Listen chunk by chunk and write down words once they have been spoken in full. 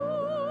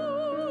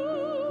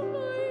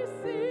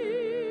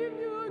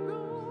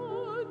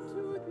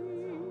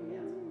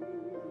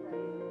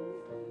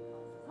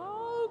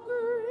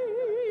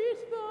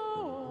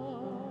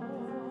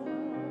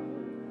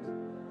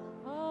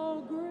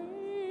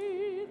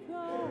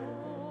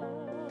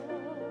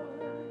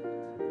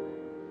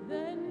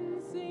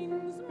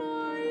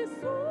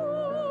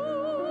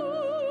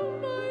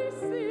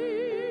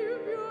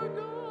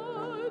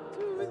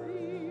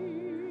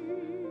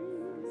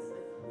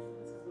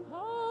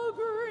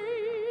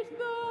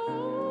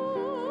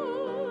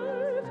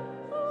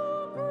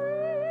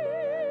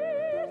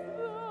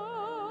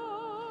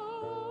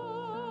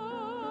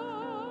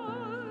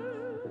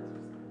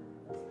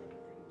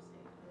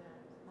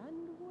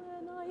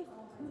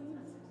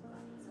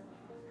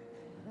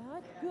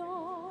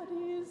God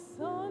his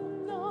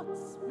Son not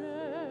sparing,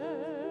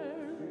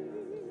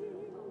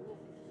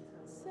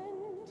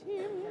 sent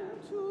him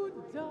to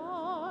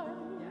die.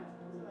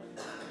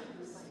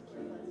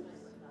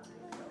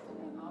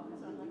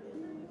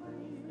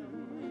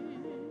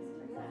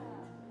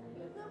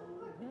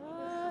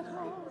 That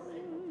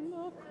on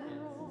the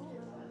cross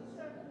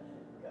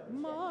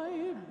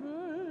my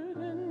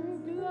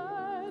burden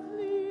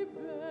gladly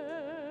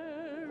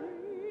bearing,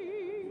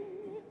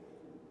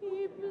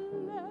 he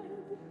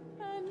bled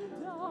and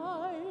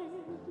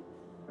died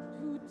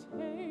to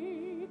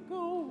take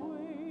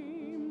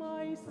away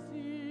my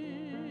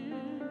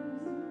sin.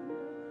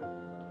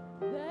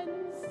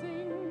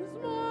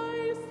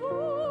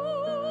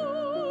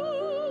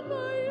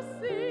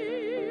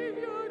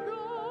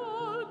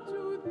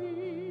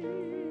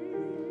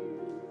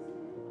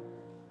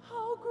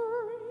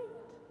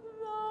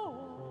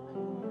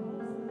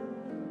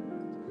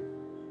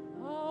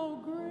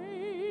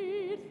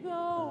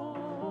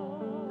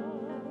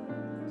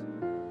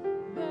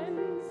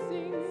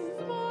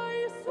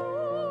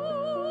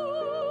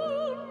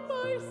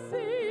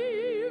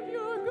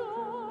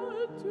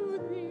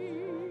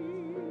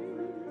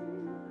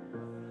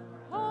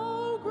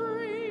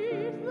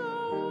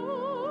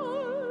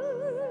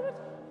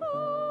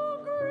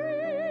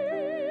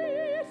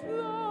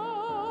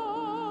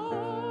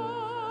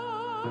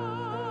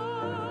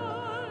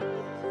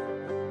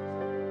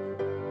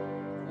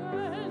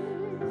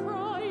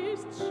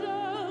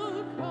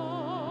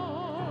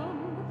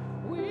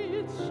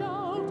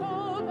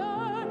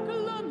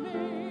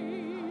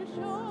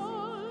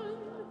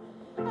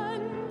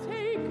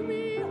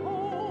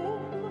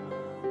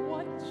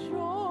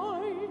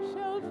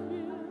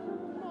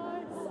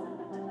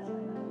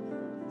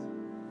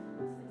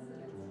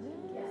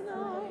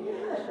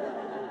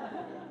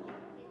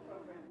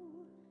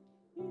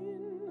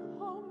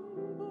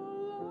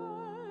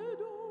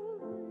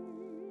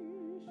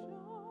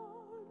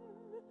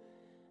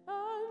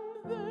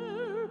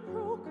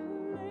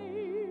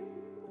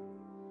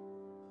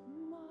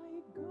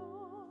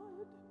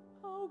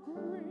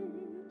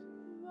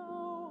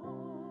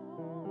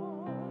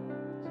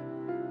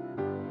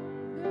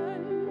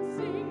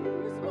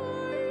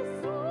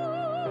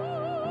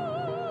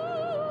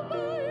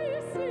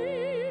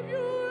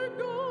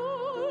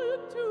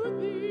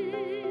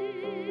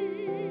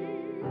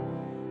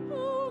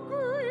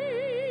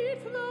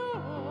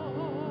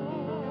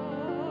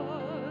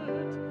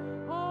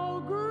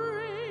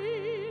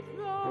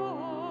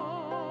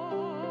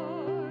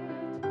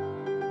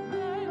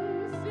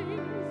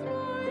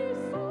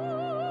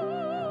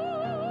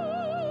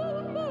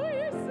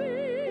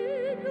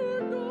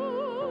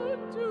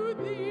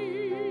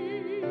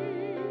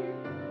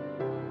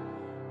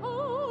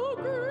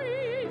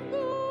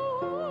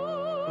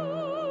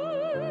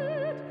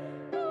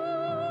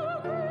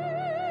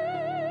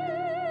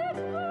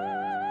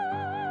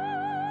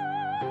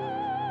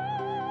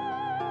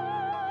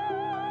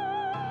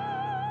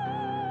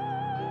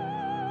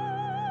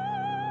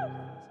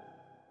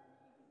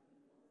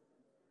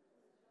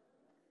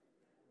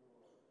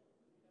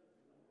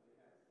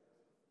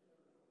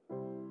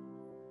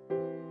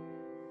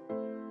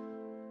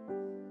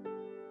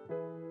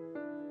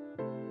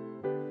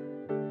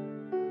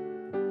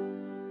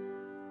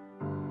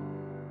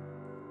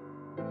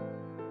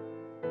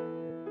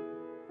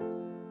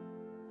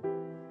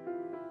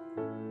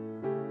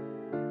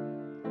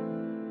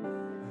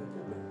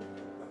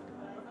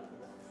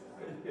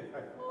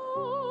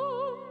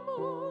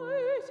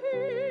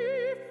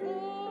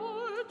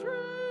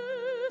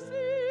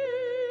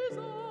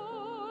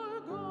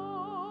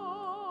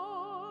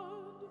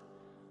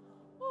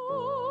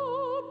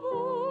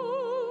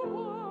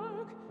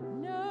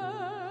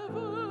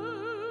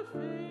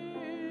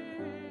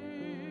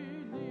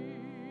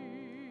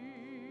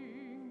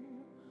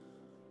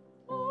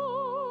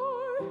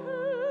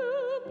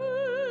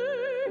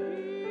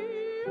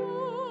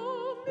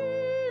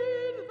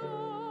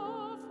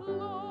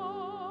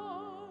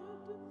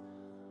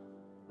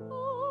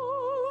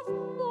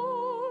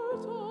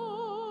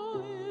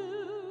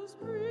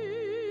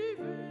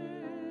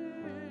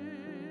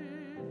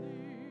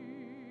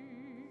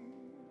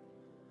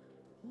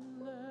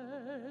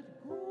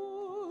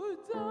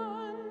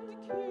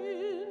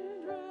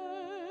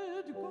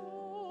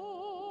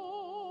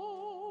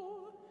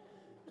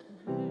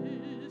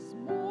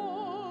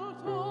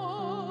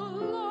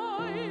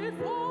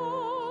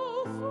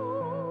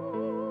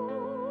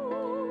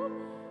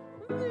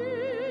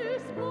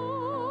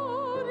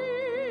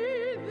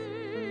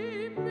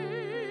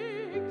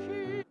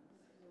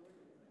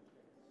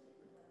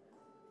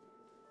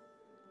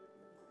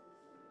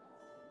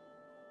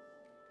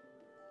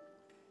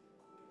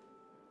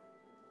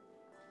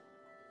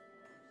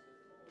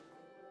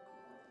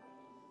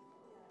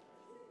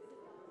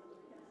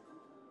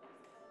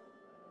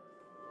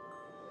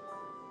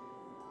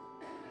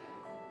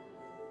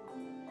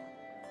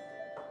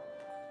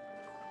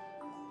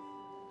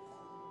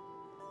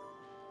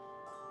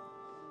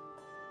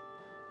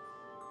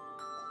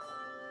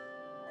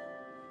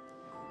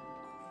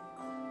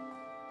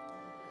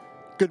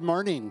 Good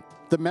morning.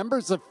 The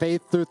members of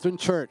Faith Lutheran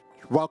Church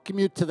welcome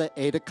you to the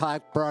 8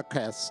 o'clock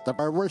broadcast of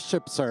our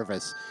worship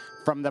service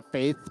from the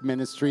Faith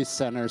Ministry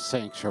Center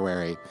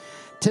Sanctuary.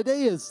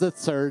 Today is the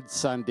third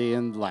Sunday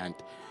in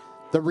Lent,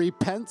 the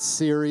Repent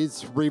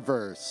series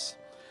reverse.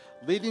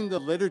 Leading the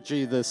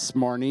liturgy this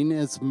morning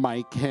is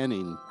Mike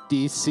Henning,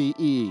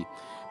 DCE.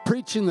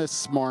 Preaching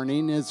this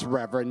morning is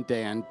Reverend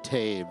Dan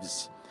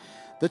Taves.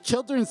 The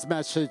children's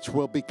message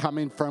will be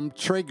coming from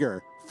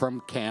Trigger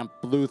from Camp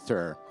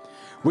Luther.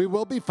 We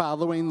will be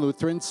following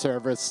Lutheran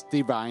Service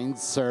Divine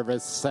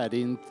Service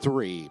Setting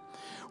 3.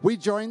 We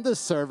joined the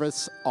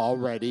service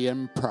already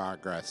in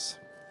progress.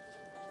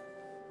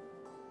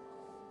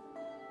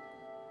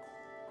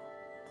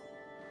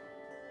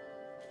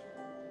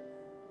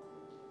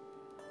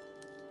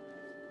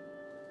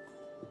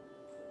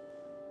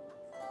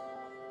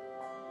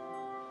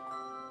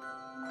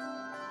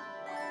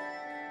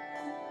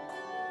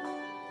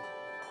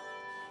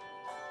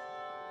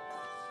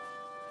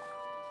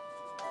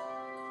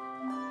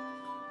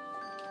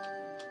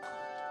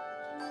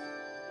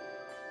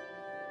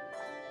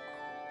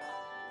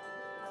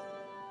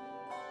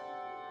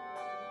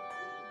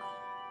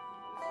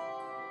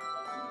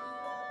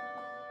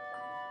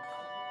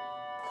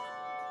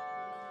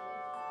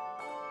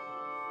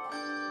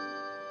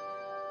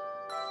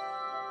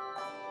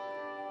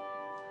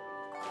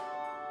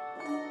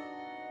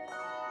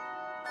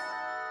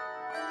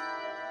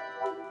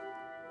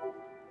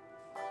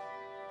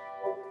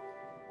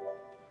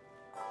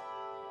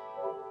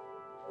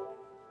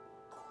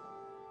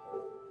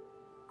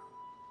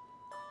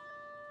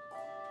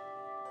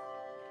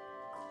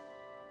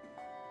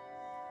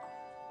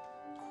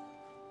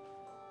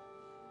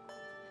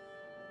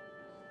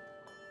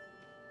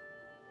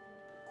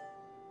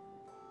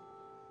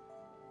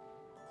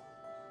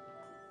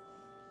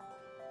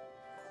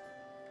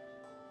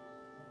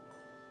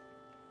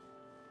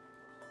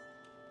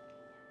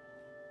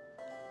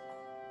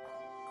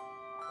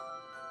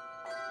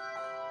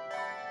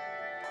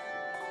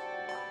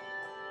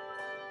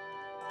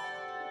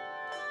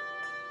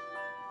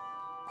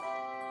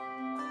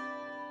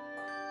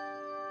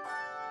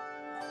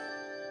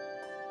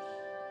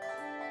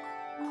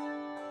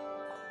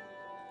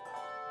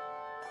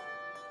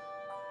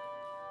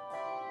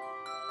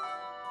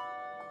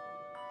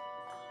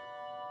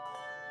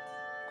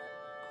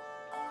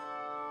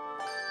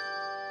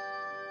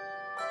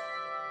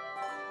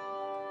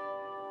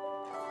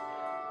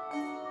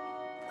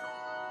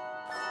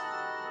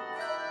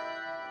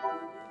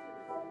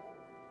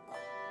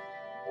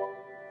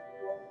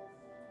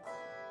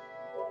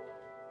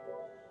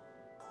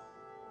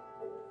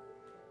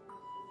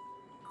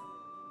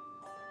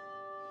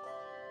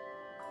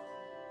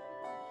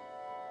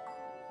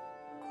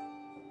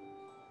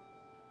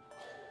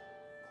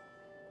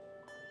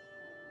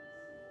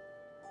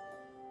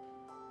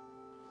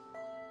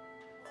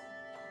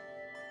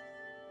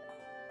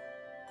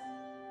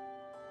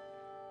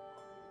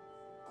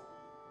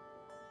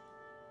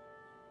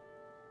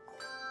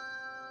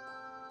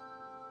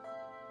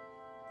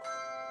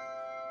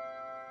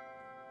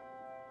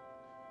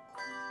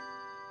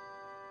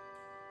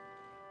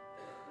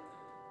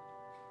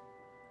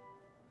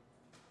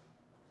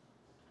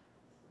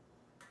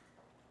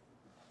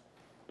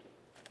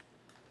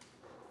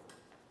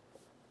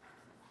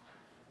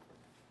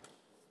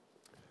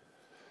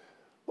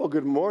 Well,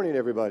 good morning,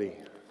 everybody.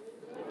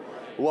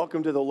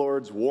 Welcome to the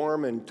Lord's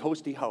warm and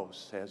toasty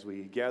house as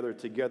we gather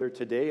together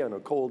today on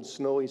a cold,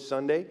 snowy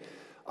Sunday.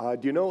 Do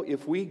you know,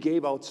 if we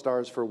gave out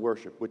stars for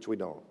worship, which we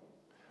don't,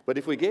 but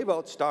if we gave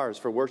out stars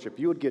for worship,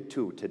 you would get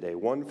two today.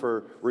 One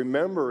for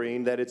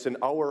remembering that it's an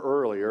hour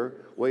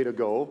earlier, way to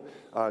go,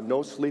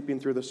 no sleeping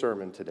through the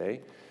sermon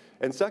today.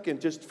 And second,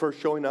 just for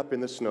showing up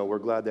in the snow. We're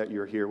glad that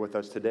you're here with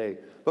us today.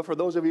 But for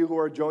those of you who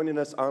are joining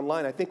us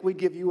online, I think we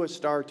give you a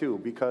star too,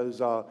 because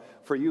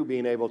for you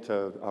being able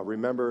to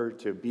remember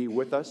to be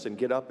with us and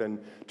get up and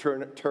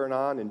turn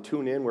on and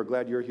tune in, we're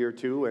glad you're here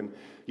too. And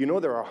you know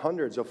there are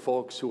hundreds of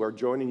folks who are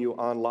joining you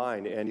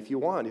online. And if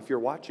you're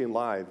watching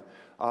live,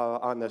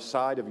 on the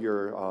side of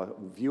your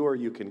viewer,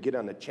 you can get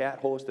on the chat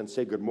host and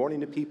say good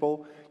morning to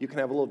people. You can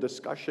have a little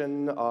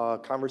discussion,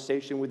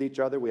 conversation with each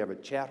other. We have a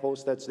chat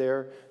host that's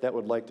there that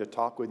would like to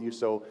talk with you.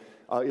 So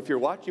if you're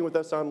watching with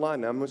us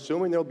online, I'm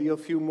assuming there'll be a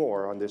few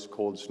more on this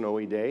cold,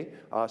 snowy day.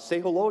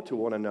 Say hello to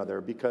one another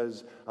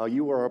because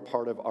you are a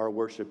part of our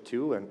worship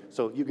too, and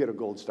so you get a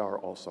gold star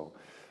also.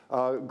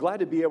 Glad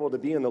to be able to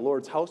be in the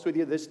Lord's house with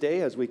you this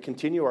day as we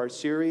continue our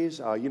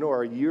series.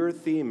 Our year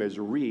theme is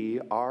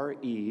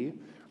R-E,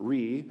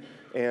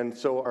 and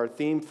so our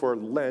theme for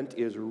Lent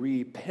is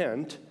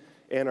repent,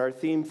 and our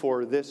theme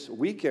for this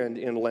weekend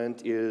in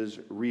Lent is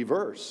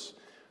reverse.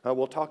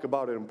 We'll talk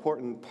about an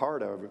important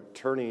part of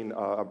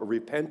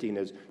repenting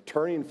is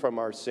turning from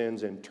our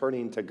sins and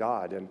turning to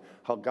God, and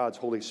how God's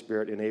Holy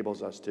Spirit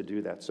enables us to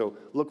do that. So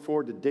look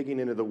forward to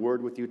digging into the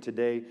Word with you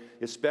today,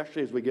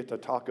 especially as we get to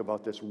talk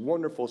about this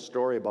wonderful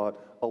story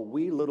about a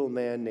wee little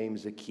man named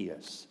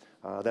Zacchaeus.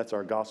 That's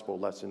our gospel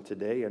lesson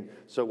today. And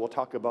so we'll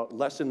talk about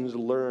lessons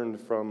learned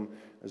from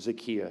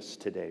Zacchaeus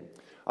today.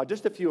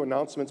 Just a few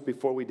announcements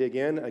before we dig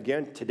in.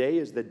 Again, today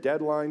is the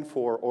deadline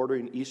for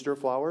ordering Easter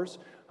flowers.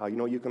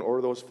 You can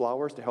order those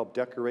flowers to help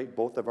decorate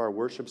both of our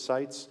worship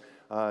sites.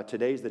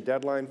 Today's the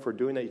deadline for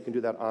doing that. You can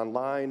do that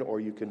online, or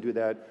you can do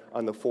that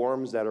on the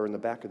forms that are in the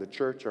back of the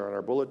church or on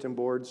our bulletin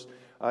boards.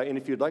 And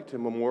if you'd like to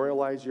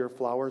memorialize your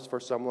flowers for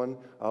someone,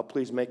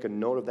 please make a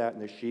note of that in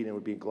the sheet, and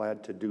we'd be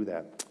glad to do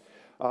that.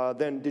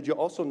 Then did you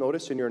also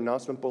notice in your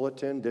announcement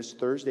bulletin, this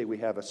Thursday we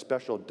have a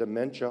special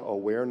dementia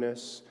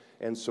awareness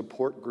and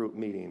support group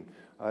meeting.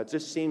 It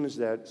just seems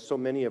that so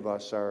many of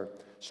us are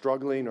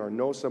struggling or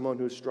know someone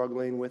who's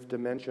struggling with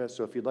dementia.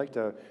 So if you'd like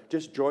to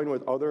just join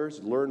with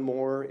others, learn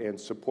more, and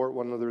support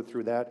one another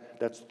through that,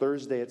 that's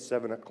Thursday at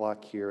 7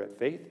 o'clock here at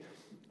Faith.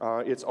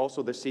 It's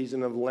also the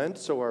season of Lent,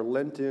 so our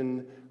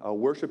Lenten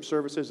worship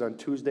services on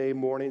Tuesday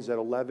mornings at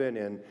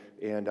 11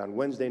 and on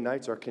Wednesday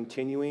nights are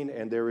continuing,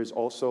 and there is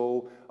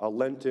also a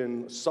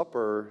Lenten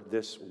supper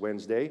this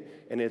Wednesday,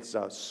 and it's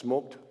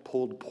smoked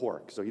pulled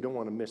pork, so you don't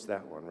want to miss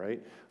that one,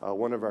 right?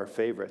 One of our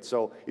favorites.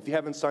 So if you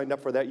haven't signed up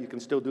for that, you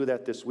can still do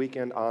that this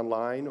weekend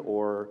online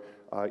or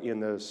on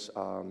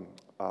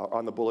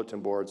the bulletin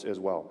boards as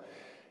well.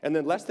 And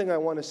then last thing I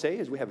want to say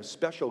is we have a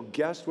special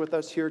guest with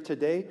us here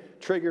today.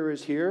 Trigger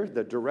is here,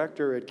 the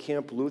director at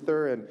Camp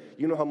Luther, and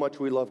you know how much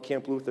we love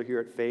Camp Luther here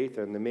at Faith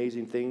and the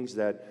amazing things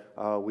that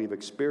we've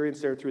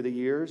experienced there through the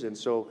years. And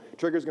so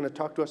Trigger's going to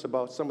talk to us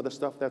about some of the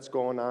stuff that's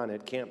going on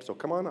at camp. So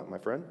come on up, my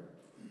friend.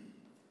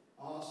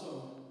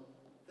 Awesome.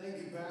 Thank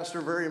you,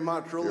 Pastor, very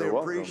much. Really You're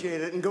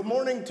appreciate it. And good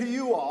morning to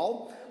you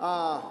all.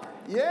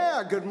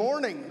 Good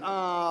morning.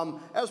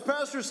 As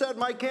Pastor said,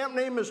 my camp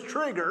name is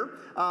Trigger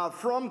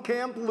from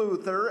Camp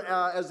Luther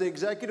as the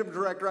executive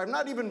director. I've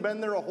not even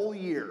been there a whole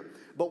year.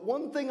 But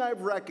one thing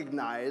I've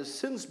recognized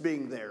since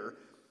being there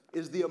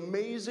is the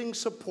amazing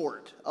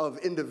support of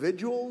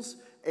individuals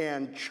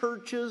and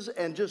churches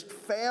and just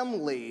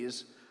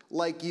families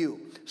like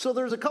you. So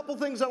there's a couple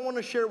things I want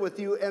to share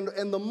with you.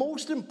 And the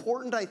most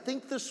important, I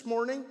think, this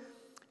morning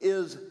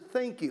is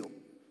thank you.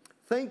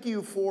 Thank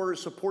you for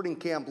supporting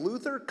Camp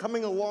Luther,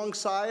 coming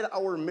alongside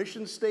our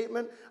mission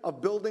statement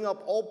of building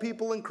up all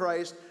people in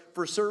Christ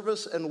for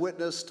service and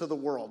witness to the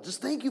world.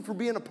 Just thank you for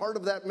being a part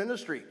of that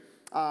ministry.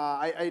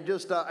 I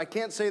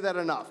can't say that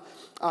enough.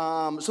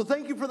 So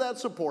thank you for that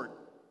support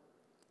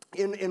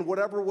in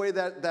whatever way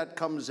that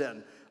comes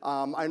in.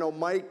 I know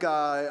Mike,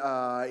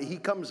 he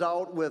comes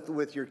out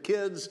with your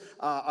kids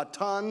a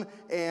ton,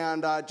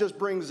 and just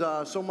brings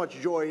so much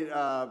joy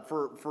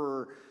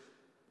for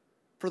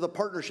the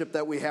partnership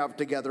that we have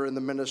together in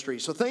the ministry.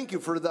 So thank you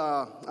for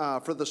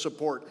the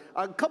support.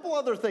 A couple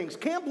other things.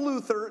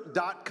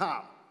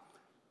 CampLuther.com.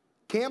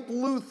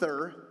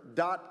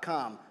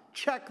 CampLuther.com.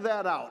 Check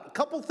that out. A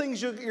couple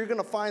things you're going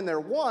to find there.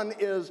 One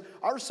is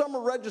our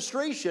summer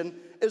registration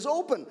is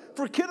open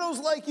for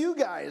kiddos like you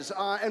guys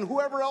and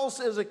whoever else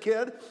is a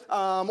kid,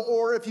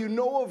 or if you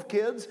know of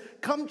kids,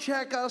 come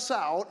check us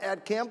out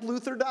at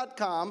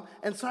CampLuther.com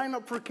and sign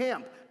up for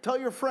camp. Tell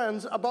your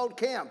friends about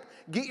camp.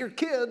 Get your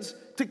kids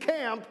to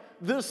camp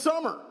this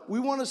summer. We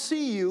want to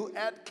see you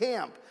at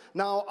camp.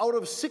 Now, out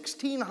of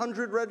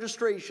 1,600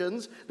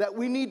 registrations that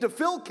we need to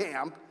fill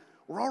camp,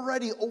 we're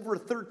already over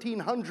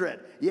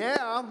 1,300.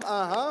 Yeah,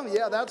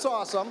 that's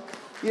awesome.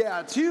 Yeah,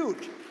 it's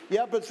huge.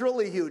 Yep, it's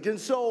really huge. And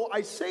so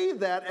I say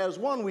that as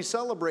one, we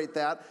celebrate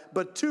that,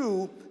 but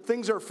two,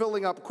 things are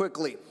filling up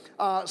quickly.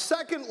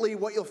 Secondly,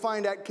 what you'll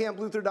find at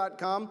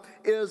CampLuther.com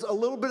is a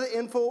little bit of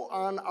info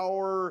on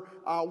our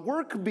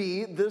work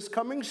bee this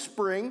coming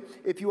spring.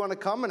 If you want to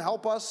come and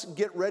help us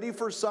get ready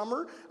for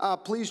summer,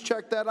 please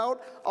check that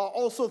out.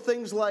 Also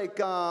things like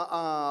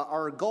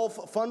our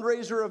golf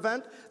fundraiser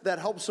event that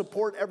helps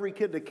support every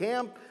kid to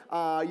camp.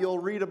 You'll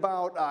read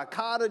about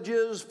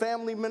cottages,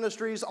 family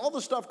ministries, all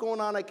the stuff going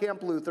on at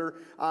Camp Luther.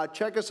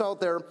 Check us out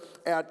there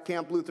at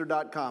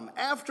CampLuther.com.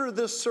 After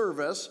this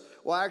service,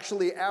 well,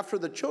 actually, after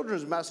the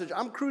children's message,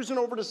 I'm cruising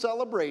over to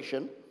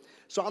Celebration,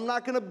 so I'm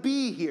not going to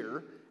be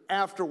here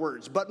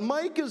afterwards. But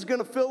Mike is going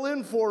to fill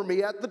in for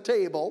me at the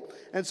table,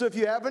 and so if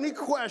you have any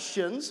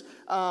questions,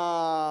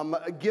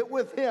 get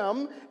with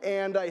him,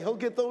 and he'll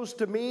get those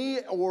to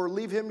me, or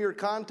leave him your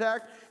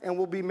contact, and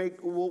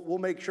we'll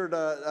make sure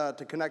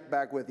to connect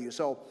back with you.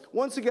 So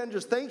once again,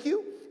 just thank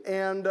you,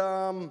 and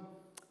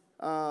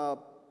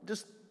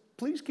just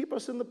please keep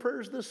us in the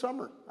prayers this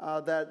summer,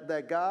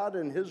 that God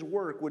and his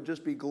work would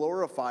just be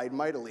glorified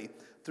mightily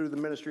through the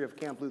ministry of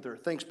Camp Luther.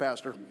 Thanks,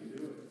 Pastor.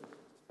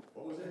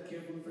 What was that,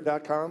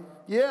 CampLuther.com?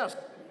 Yes.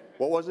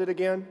 What was it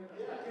again?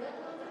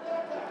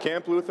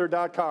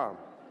 CampLuther.com.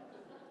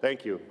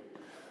 Thank you.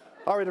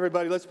 All right,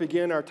 everybody, let's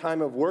begin our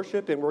time of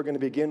worship, and we're going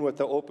to begin with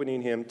the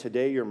opening hymn,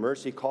 Today Your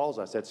Mercy Calls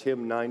Us. That's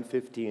hymn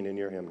 915 in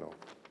your hymnal.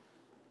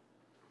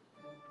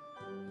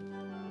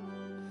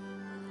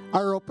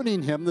 Our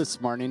opening hymn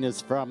this morning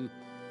is from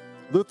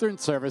Lutheran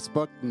Service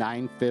Book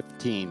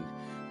 915.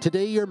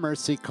 Today your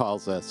mercy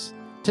calls us.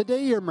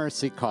 Today your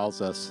mercy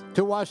calls us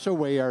to wash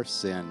away our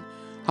sin.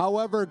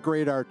 However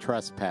great our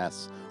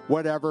trespass,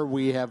 whatever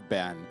we have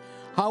been,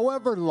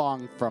 However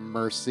long from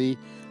mercy,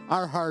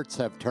 our hearts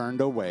have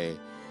turned away.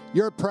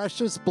 Your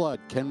precious blood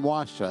can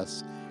wash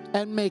us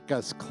and make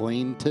us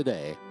clean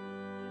today.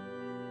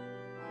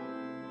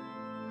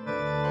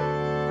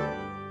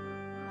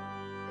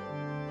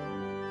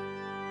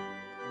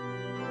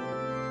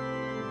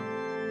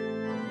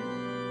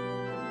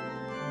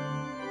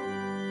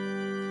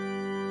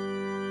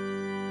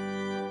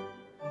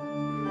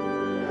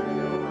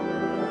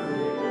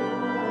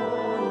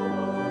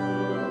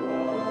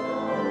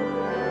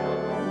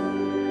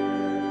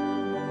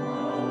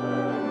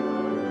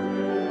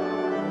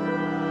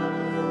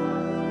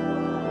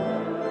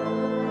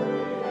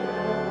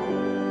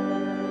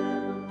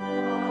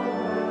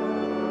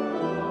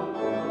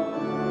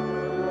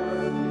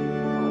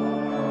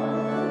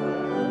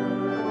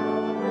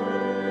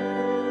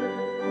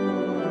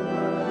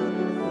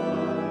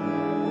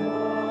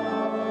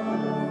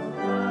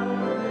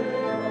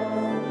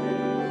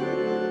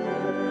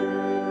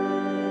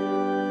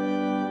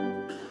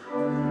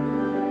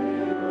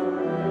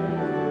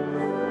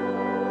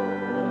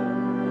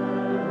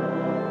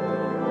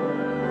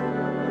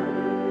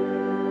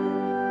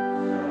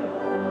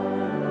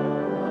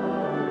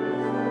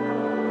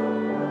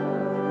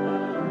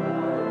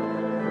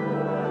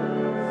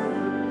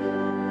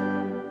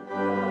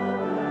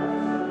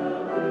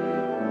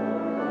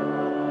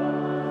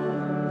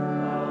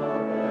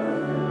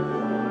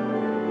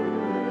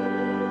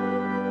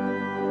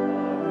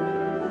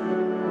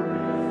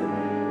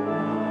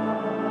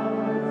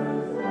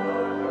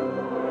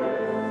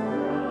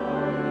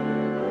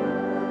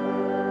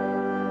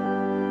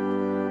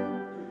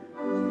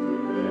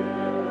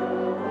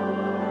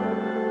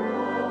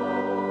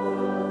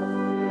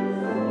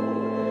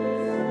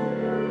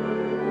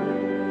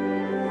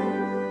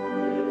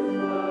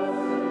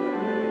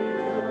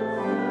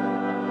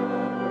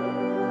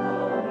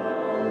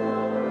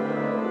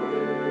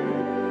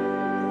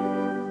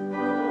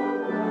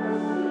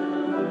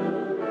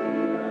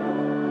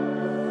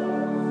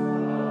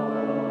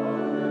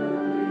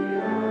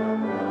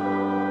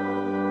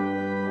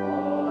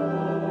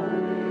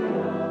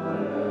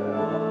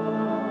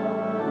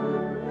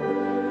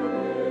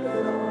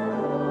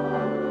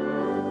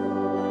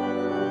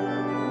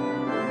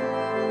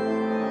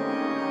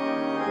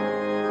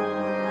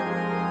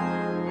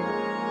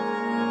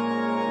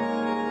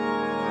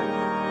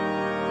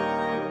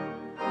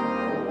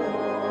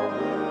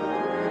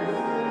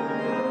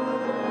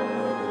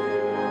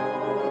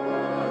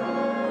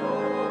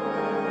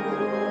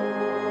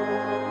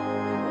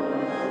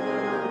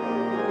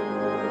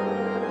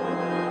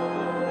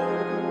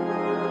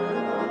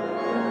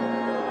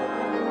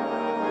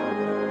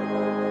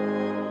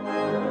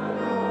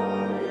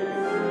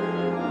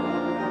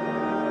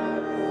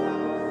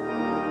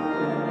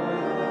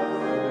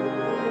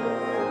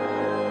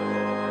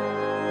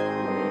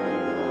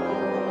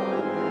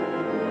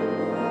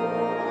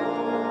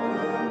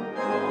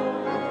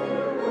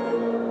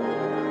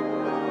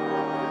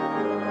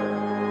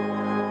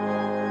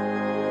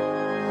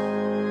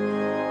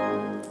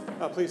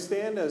 Please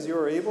stand as you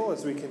are able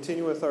as we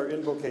continue with our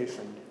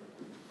invocation.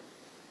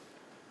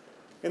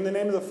 In the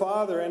name of the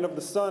Father, and of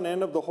the Son,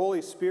 and of the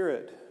Holy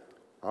Spirit.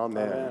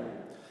 Amen. Amen.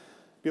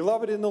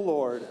 Beloved in the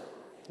Lord,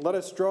 let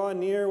us draw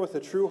near with a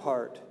true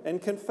heart and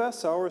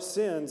confess our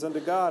sins unto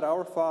God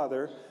our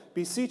Father,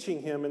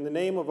 beseeching him in the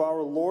name of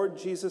our Lord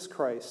Jesus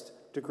Christ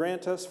to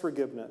grant us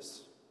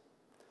forgiveness.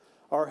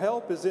 Our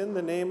help is in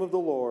the name of the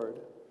Lord,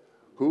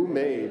 who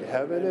made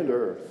heaven and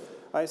earth.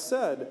 I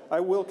said, I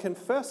will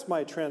confess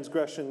my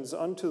transgressions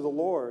unto the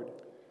Lord.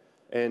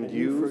 And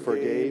you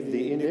forgave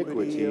the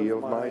iniquity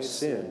of my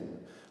sin.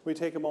 We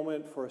take a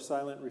moment for a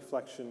silent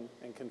reflection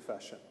and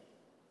confession.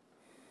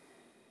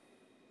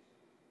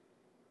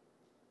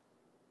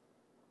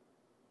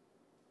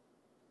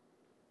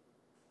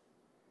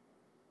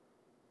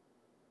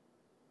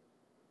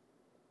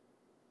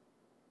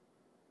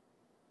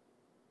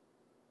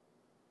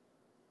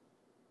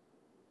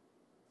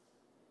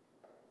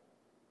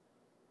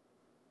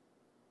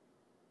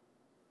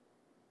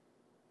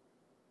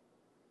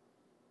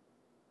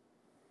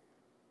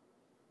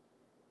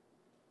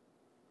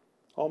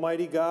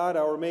 Almighty God,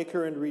 our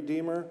Maker and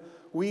Redeemer,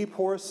 we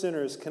poor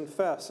sinners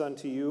confess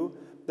unto you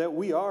that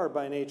we are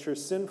by nature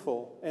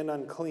sinful and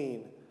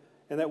unclean,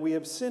 and that we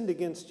have sinned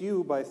against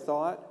you by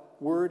thought,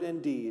 word,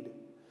 and deed.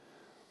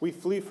 We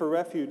flee for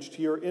refuge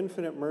to your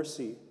infinite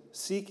mercy,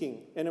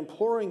 seeking and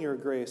imploring your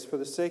grace for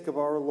the sake of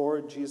our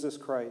Lord Jesus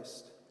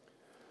Christ.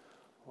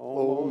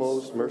 O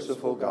most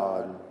merciful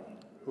God,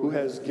 who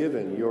has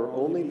given your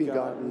only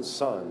begotten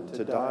Son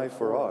to die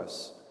for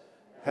us,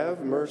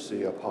 have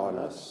mercy upon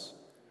us.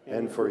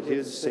 And for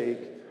his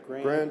sake,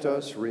 grant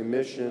us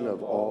remission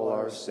of all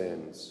our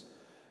sins.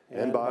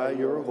 And by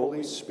your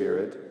Holy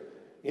Spirit,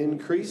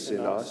 increase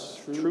in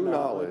us true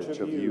knowledge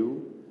of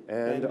you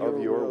and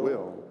of your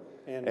will,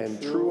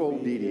 and true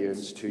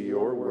obedience to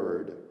your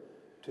word,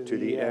 to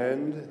the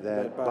end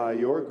that by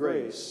your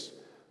grace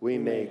we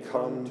may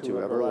come to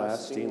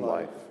everlasting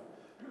life.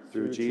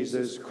 Through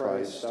Jesus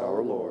Christ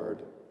our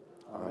Lord.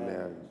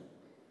 Amen.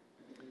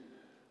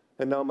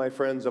 And now, my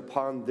friends,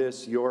 upon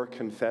this your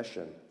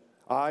confession,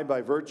 I,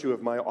 by virtue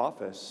of my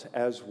office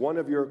as one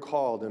of your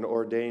called and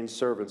ordained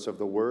servants of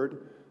the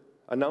word,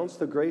 announce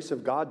the grace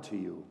of God to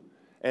you,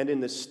 and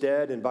in the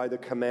stead and by the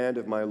command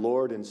of my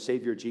Lord and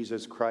Savior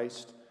Jesus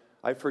Christ,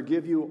 I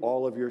forgive you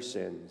all of your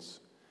sins.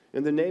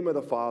 In the name of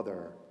the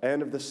Father,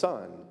 and of the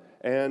Son,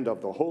 and of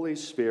the Holy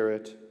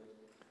Spirit.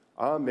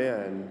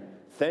 Amen.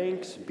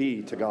 Thanks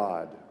be to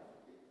God.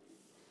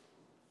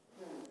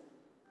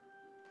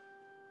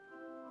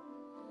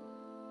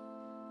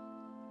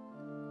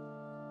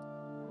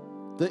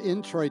 The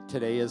introit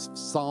today is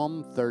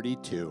Psalm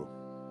 32.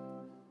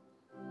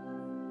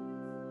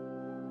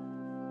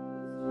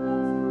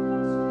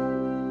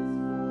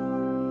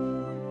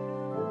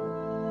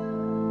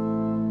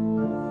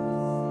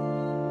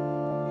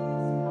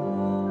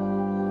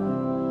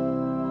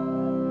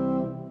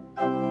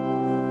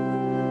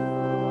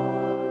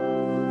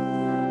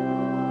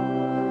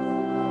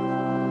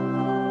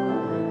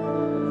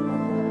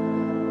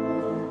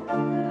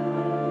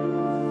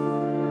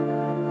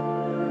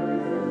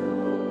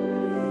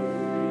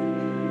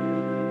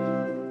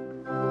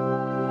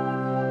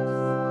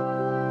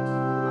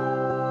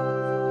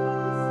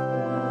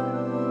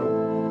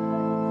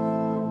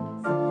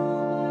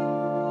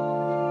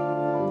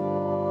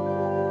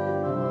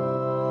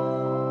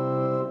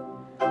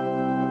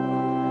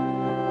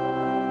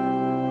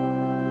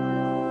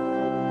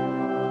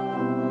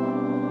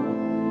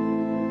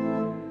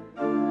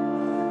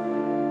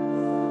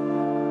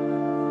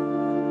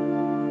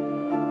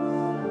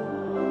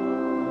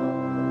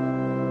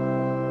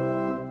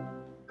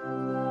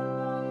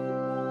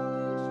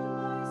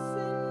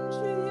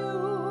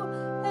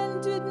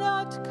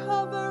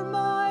 Cover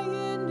my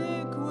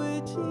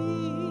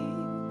iniquity.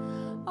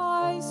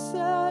 I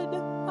said,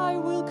 I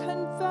will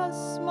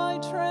confess my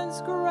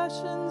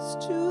transgressions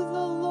to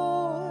the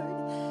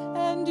Lord,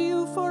 and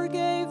you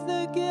forgave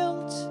the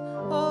guilt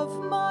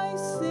of my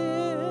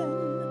sin.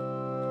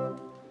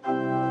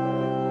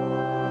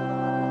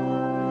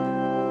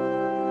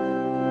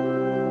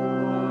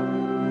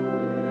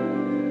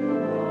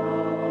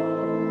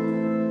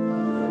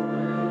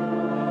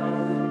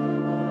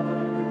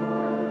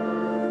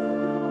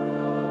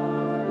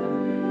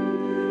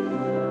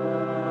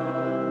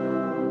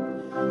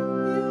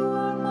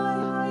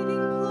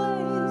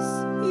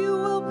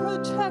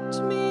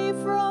 Protect me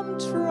from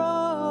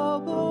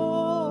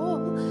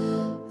trouble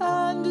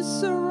and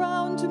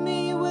surround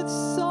me with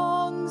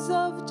songs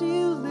of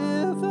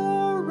deliverance.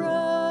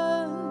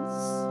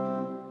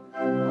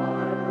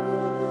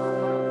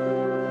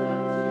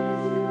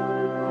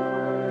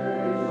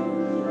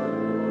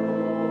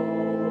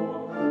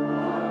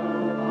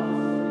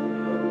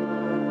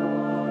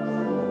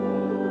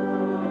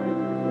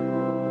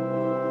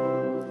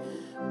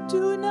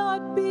 Do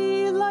not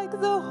be like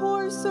the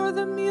horse or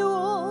the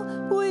mule,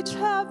 which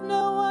have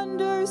no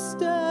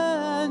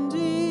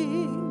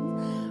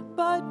understanding,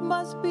 but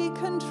must be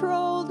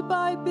controlled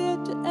by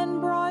bit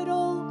and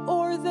bridle,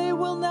 or they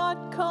will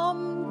not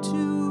come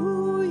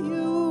to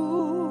you.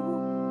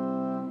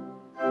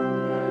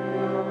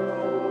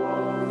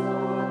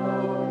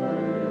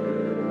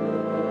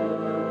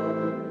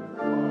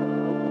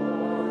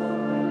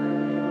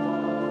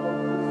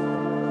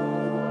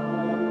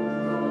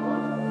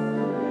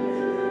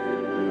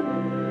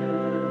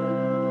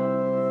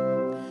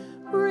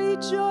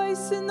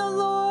 Rejoice in the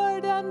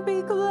Lord and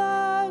be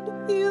glad,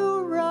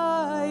 you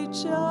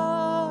righteous.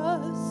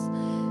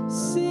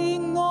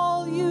 Sing,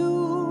 all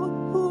you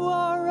who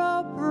are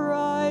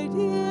upright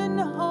in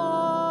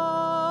heart.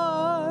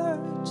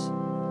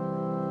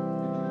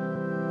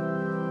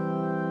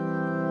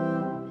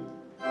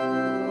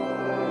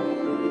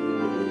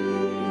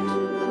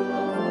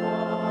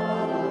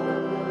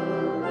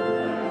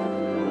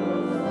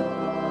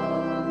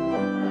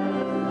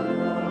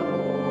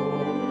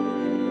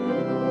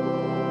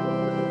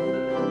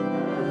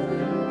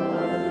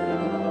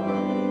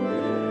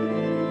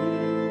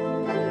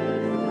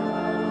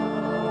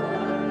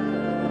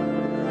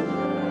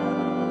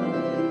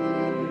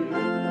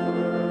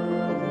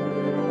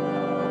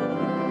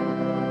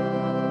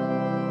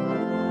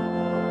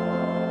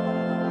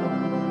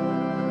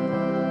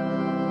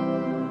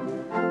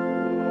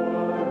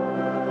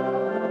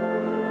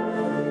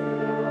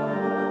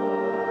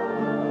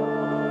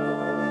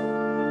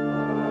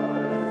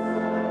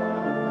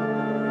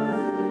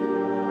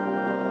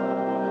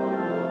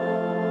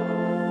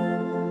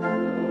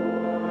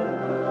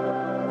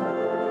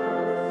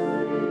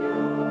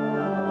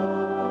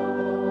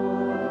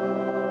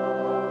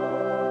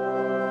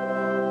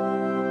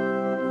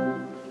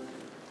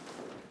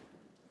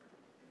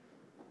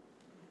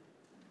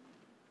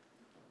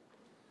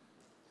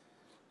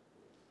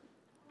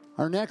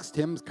 Our next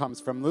hymn comes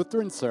from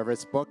Lutheran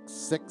Service, Book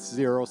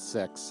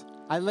 606.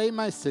 I lay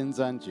my sins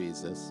on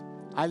Jesus.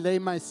 I lay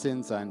my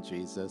sins on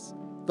Jesus,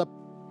 the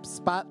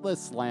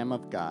spotless Lamb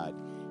of God.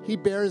 He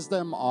bears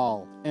them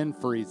all and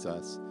frees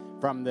us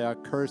from the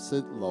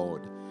accursed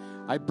load.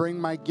 I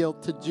bring my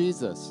guilt to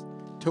Jesus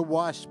to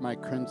wash my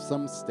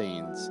crimson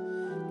stains.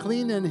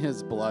 Clean in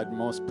his blood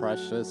most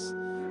precious,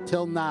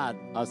 till not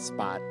a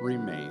spot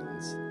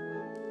remains.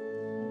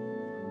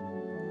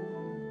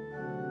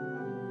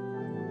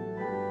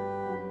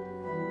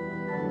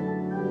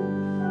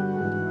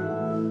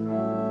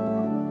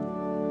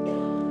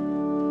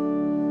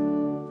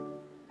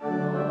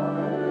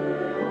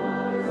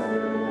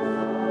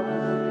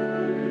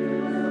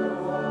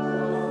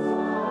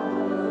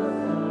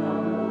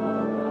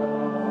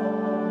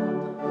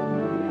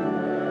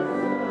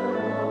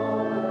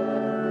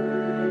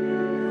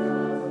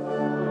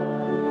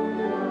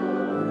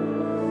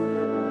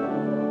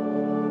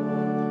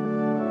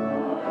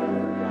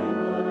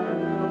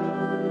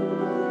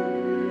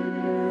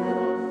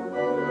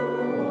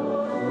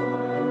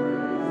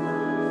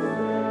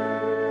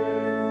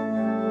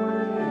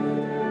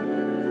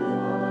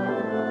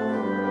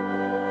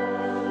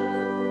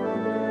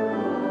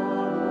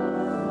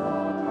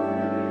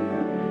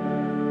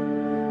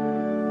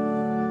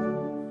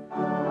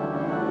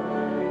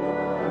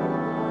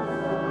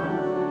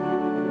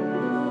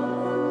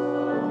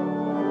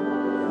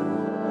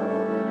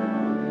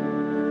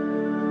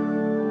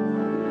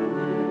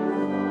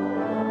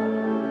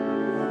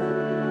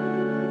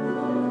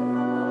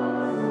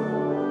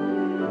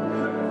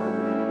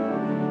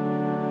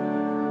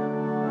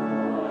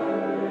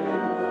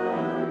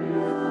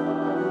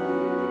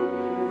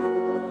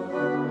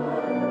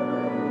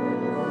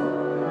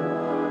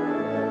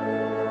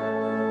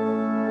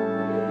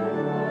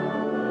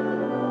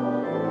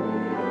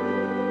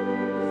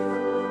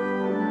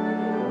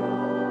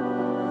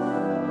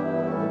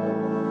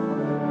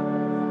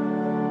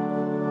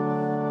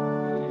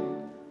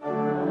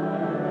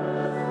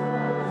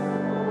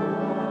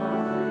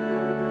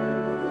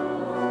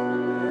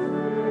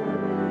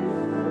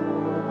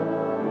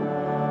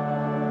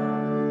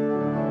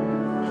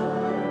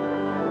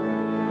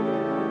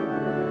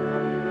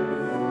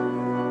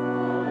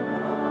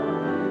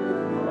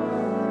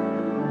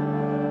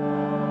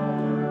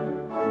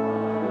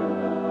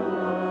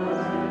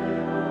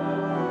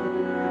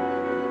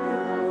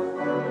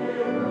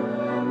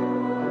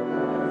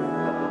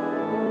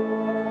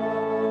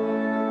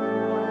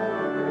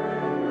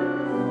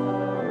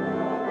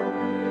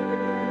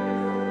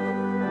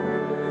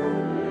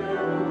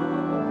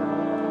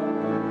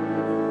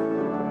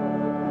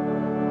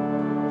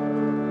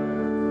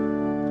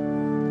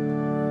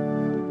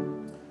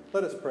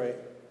 Let us pray.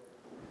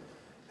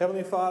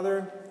 Heavenly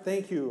Father,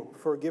 thank you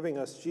for giving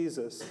us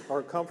Jesus,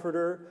 our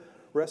comforter,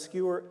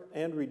 rescuer,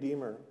 and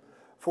redeemer.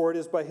 For it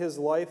is by his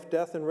life,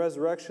 death, and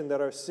resurrection that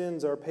our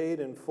sins are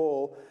paid in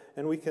full,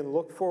 and we can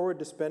look forward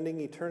to spending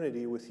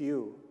eternity with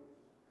you.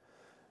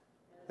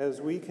 As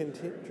we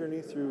continue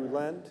journey through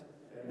Lent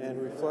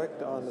and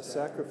reflect on the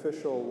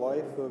sacrificial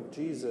life of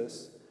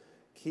Jesus,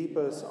 keep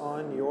us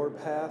on your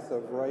path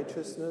of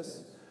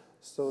righteousness,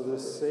 so the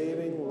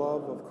saving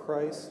love of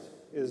Christ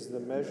is the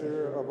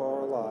measure of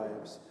our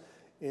lives.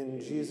 In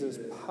Jesus'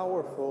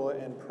 powerful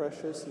and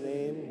precious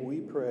name we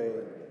pray.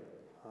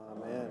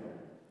 Amen.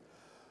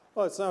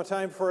 Well, it's now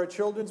time for a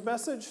children's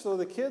message. So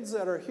the kids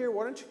that are here,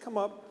 why don't you come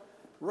up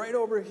right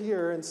over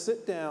here and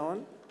sit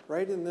down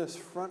right in this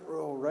front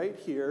row right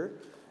here.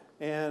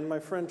 And my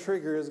friend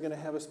Trigger is going to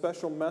have a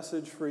special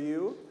message for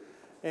you.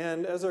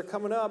 And as they're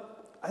coming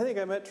up, I think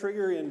I met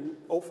Trigger in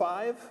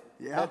 2005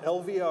 at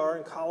LVR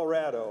in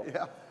Colorado.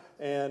 Yeah.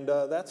 And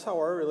that's how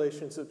our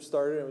relationship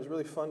started. It was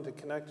really fun to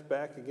connect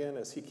back again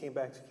as he came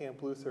back to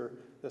Camp Luther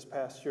this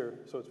past year.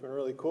 So it's been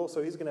really cool.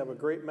 So he's going to have a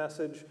great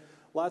message,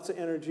 lots of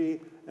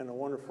energy, and a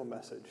wonderful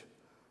message.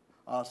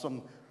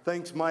 Awesome.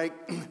 Thanks, Mike.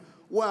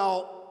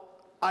 Well,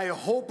 I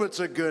hope it's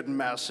a good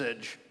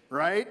message,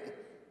 right?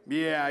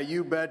 Yeah,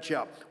 you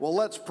betcha. Well,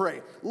 let's pray.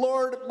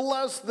 Lord,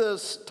 bless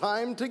this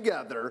time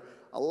together.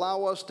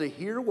 Allow us to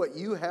hear what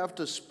you have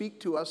to speak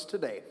to us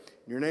today.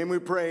 In your name we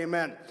pray,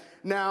 amen.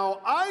 Now,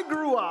 I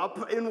grew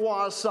up in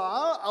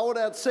Wausau, out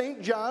at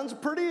St. John's,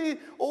 pretty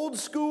old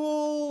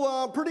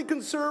school, pretty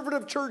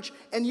conservative church.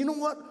 And you know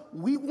what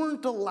we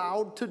weren't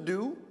allowed to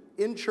do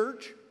in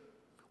church?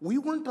 We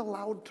weren't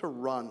allowed to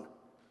run.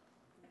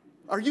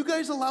 Are you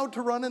guys allowed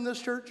to run in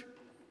this church?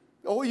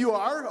 Oh, you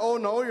are? Oh,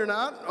 no, you're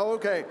not? Oh,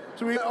 okay.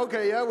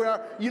 Okay, yeah, we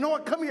are. You know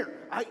what? Come here.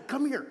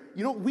 Come here.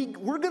 You know,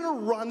 we're going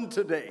to run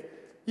today.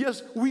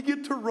 Yes, we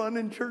get to run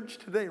in church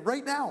today,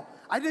 right now.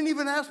 I didn't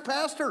even ask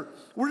Pastor.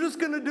 We're just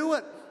going to do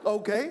it,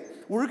 okay?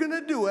 We're going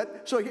to do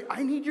it. So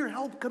I need your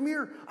help. Come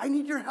here. I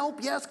need your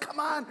help. Yes, come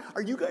on.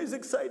 Are you guys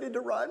excited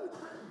to run?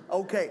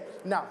 Okay,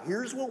 now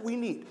here's what we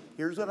need.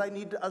 Here's what I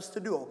need us to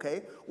do,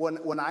 okay?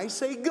 When I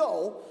say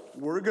go,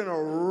 we're going to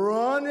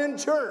run in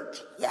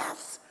church.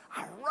 Yes,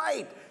 all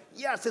right.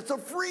 Yes, it's a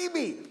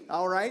freebie.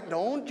 All right,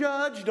 don't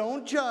judge,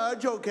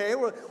 okay?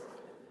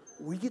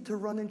 We get to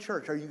run in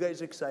church. Are you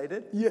guys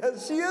excited?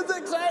 Yes, she is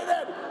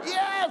excited.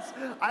 Yes,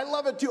 I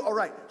love it too. All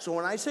right, so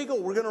when I say go,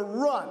 we're going to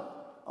run,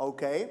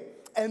 okay?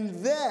 And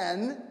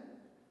then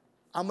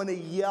I'm going to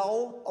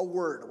yell a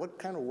word. What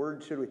kind of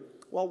word should we?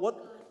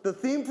 Well, the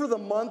theme for the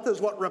month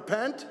is what?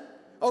 Repent?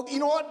 Oh, you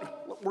know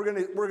what? We're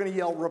going to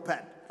yell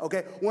repent,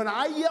 okay? When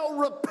I yell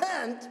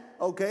repent,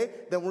 okay,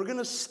 then we're going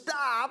to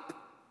stop,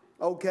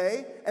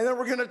 okay? And then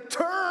we're going to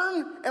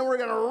turn and we're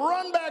going to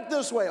run back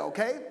this way,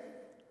 okay?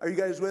 Are you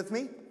guys with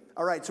me?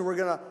 All right, so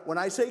when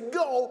I say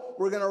go,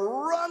 we're going to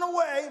run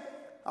away,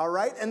 all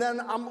right? And then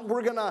I'm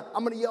going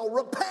to yell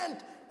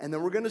repent, and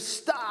then we're going to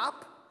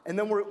stop, and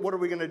then what are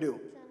we going to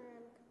do?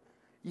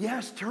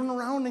 Yes, turn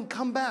around and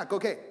come back.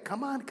 Okay,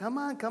 come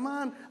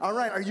on. All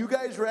right, are you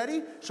guys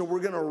ready? So we're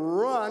going to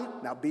run.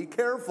 Now be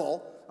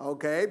careful,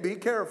 okay? Be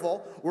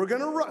careful. We're going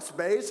to run.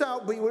 Space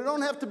out. We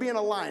don't have to be in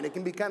a line. It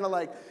can be kind of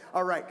like,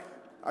 all right,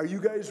 are you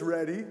guys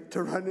ready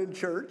to run in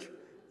church?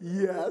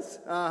 Yes.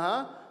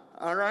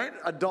 All right,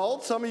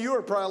 adults, some of you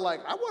are probably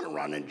like, I want to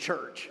run in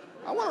church.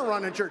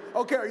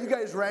 Okay, are you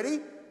guys ready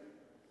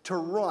to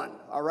run?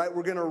 All right,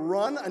 we're going to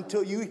run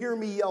until you hear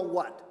me yell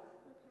what?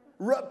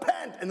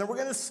 Repent, and then we're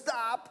going to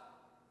stop,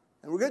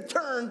 and we're going to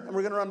turn, and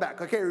we're going to run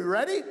back. Okay, are you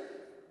ready?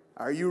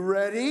 Are you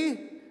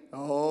ready?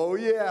 Oh,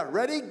 yeah.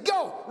 Ready?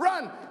 Go.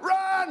 Run.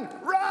 Repent.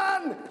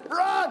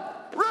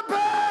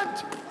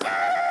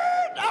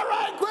 All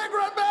right, quick,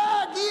 run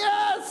back.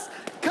 Yes.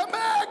 Come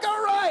back.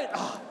 All right.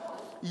 Oh,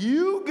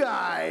 you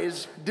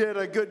guys did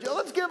a good job.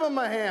 Let's give them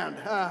a hand.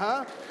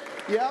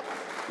 Yep.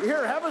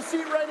 Here, have a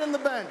seat right in the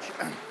bench.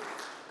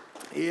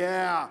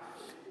 Yeah.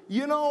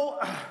 You know...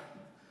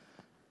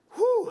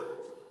 Whew.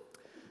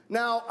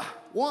 Now,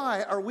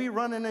 why are we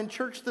running in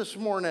church this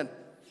morning?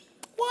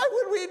 Why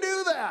would we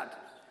do that?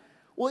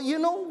 Well, you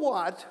know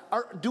what?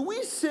 Do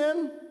we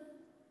sin?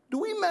 Do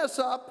we mess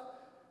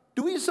up?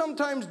 Do we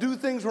sometimes do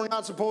things we're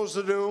not supposed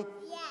to do?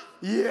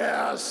 Yeah.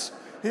 Yes.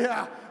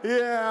 Yeah.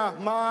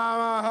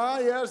 Mama,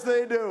 yes,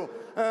 they do.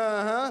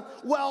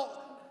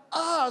 Well,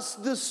 us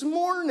this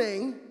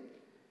morning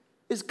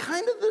is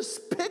kind of this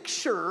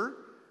picture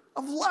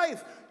of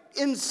life.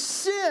 In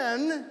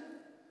sin,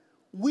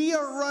 we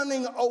are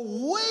running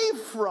away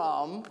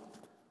from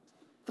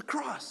the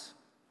cross.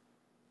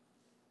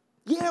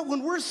 Yeah,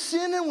 when we're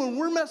sinning, when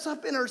we're messed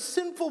up in our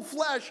sinful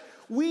flesh,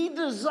 we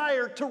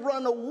desire to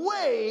run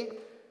away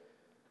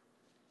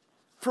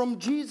from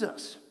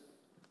Jesus.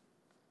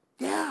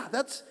 Yeah,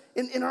 that's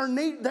in our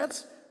nature.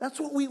 That's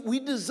what we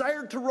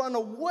desire, to run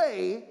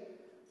away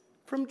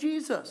from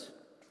Jesus.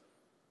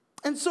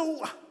 And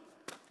so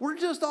we're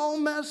just all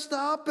messed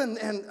up, and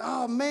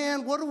oh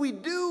man, what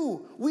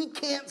do? We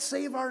can't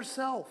save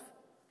ourselves.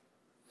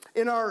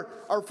 In our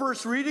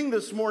first reading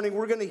this morning,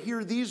 we're going to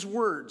hear these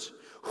words: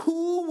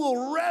 who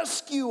will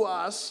rescue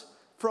us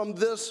from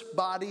this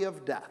body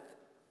of death?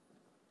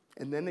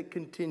 And then it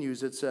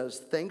continues, it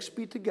says, thanks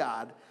be to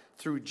God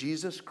through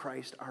Jesus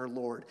Christ our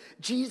Lord.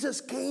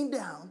 Jesus came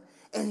down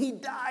and he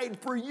died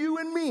for you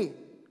and me.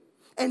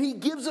 And he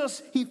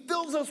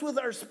fills us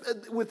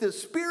with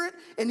his Spirit,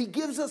 and he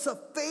gives us a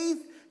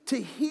faith to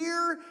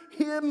hear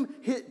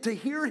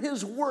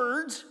his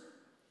words,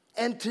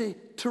 and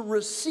to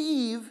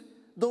receive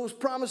those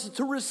promises,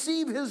 to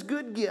receive his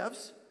good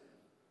gifts.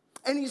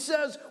 And he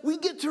says we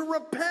get to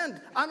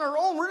repent on our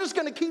own. We're just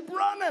going to keep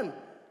running,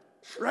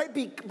 right?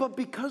 But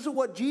because of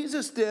what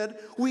Jesus did,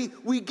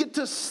 we get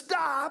to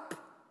stop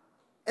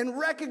and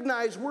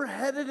recognize we're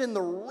headed in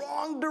the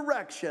wrong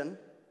direction,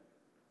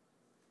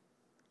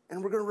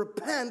 and we're going to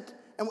repent,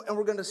 and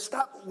we're going to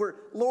stop.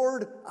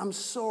 Lord, I'm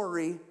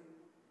sorry.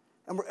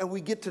 And we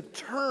get to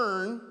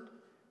turn,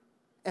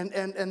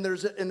 and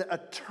there's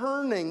a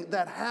turning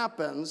that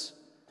happens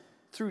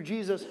through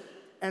Jesus,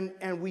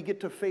 and we get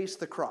to face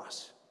the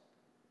cross.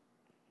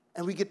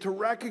 And we get to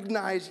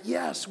recognize,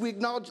 yes, we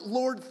acknowledge,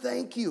 Lord,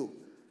 thank you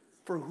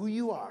for who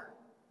you are.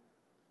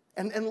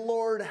 And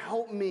Lord,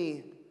 help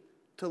me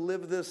to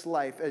live this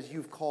life as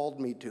you've called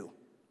me to.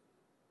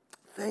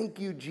 Thank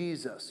you,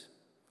 Jesus.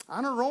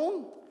 On our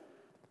own,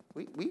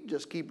 we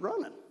just keep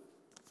running.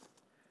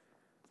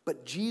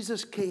 But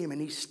Jesus came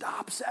and he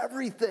stops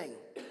everything.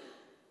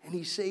 And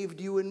he saved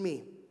you and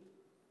me.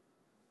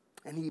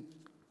 And he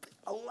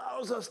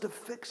allows us to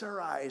fix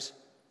our eyes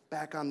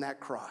back on that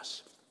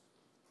cross.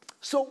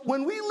 So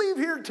when we leave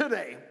here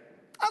today,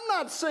 I'm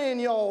not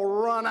saying y'all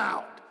run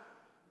out.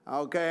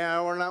 Okay,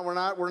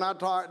 we're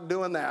not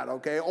doing that,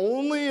 okay?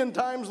 Only in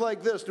times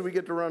like this do we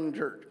get to run in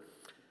church.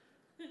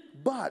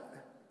 But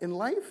in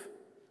life,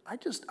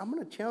 I'm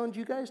going to challenge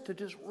you guys to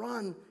just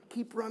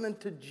keep running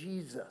to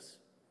Jesus.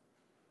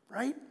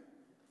 Right?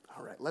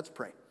 All right, let's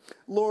pray.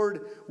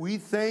 Lord, we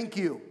thank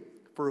you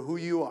for who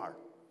you are,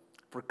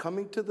 for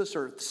coming to this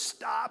earth,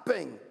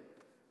 stopping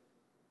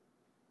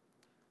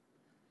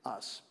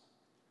us,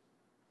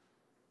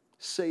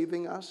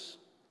 saving us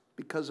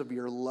because of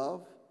your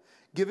love,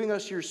 giving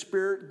us your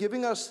Spirit,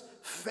 giving us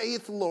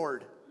faith,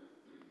 Lord,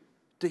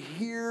 to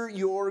hear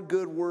your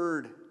good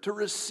word, to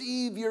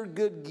receive your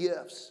good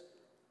gifts.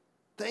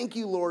 Thank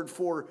you, Lord,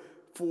 for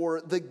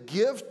the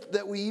gift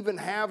that we even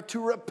have to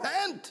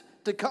repent,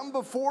 to come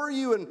before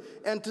you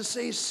and to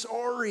say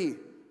sorry.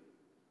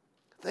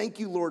 Thank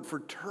you, Lord,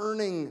 for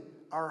turning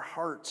our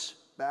hearts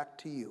back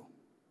to you.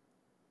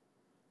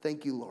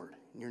 Thank you, Lord.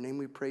 In your name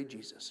we pray,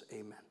 Jesus.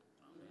 Amen.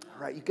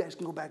 All right, you guys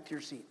can go back to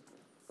your seat.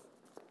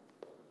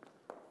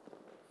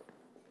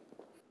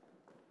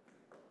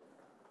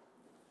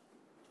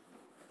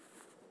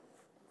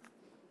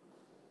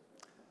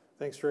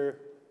 Thanks, Ray.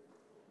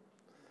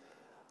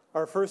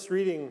 Our first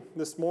reading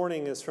this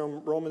morning is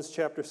from Romans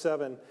chapter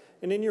 7.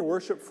 And in your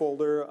worship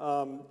folder,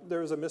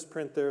 there's a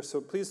misprint there, so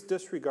please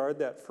disregard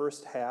that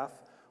first half.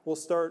 We'll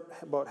start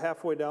about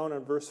halfway down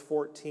on verse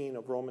 14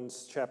 of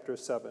Romans chapter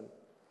 7.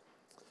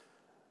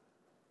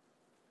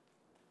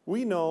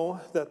 We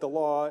know that the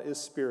law is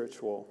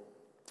spiritual,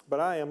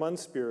 but I am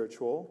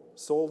unspiritual,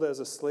 sold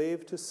as a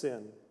slave to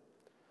sin.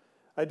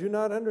 I do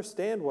not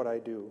understand what I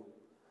do.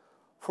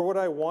 For what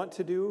I want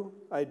to do,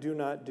 I do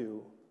not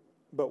do,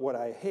 but what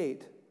I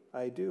hate,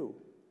 I do.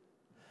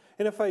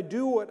 And if I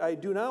do what I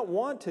do not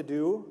want to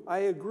do, I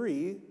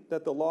agree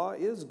that the law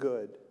is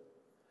good.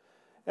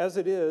 As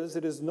it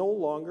is no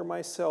longer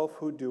myself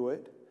who do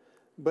it,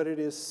 but it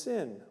is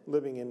sin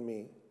living in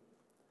me.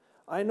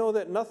 I know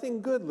that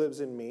nothing good lives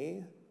in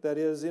me, that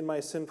is, in my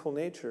sinful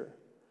nature.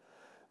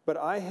 But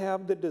I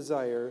have the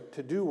desire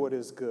to do what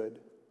is good,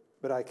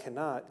 but I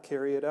cannot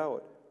carry it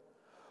out.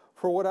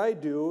 For what I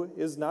do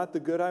is not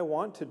the good I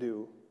want to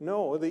do.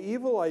 No, the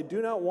evil I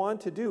do not want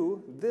to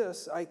do,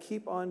 this I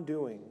keep on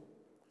doing.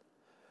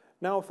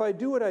 Now, if I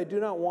do what I do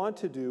not want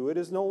to do, it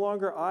is no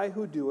longer I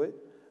who do it,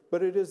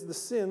 but it is the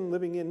sin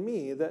living in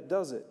me that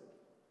does it.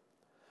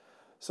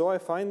 So I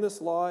find this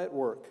law at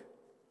work.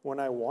 When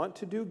I want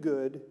to do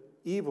good,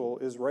 evil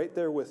is right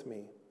there with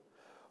me.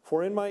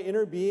 For in my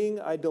inner being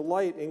I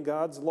delight in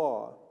God's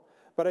law.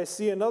 But I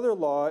see another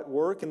law at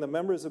work in the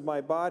members of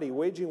my body,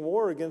 waging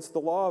war against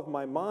the law of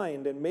my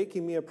mind and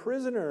making me a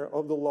prisoner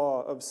of the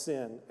law of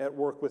sin at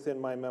work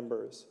within my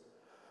members.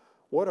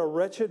 What a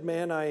wretched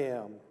man I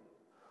am!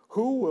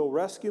 Who will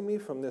rescue me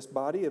from this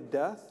body of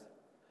death?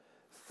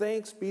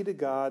 Thanks be to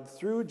God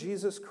through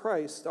Jesus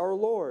Christ our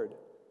Lord.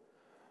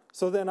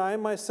 So then I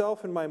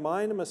myself in my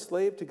mind am a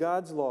slave to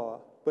God's law,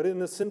 but in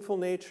the sinful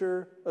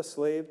nature a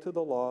slave to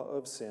the law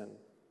of sin.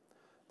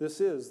 This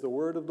is the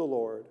word of the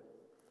Lord.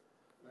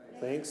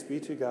 Thanks be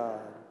to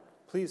God.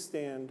 Please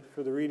stand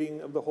for the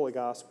reading of the Holy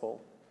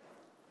Gospel.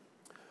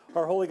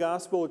 Our Holy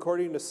Gospel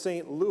according to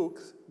St.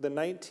 Luke, the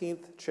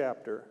 19th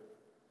chapter.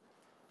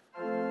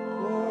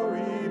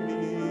 Glory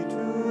be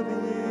to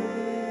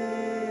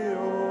thee, O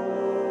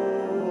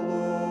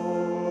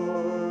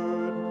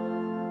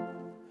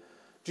Lord.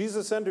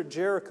 Jesus entered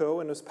Jericho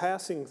and was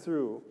passing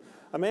through.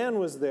 A man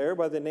was there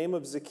by the name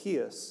of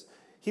Zacchaeus.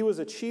 He was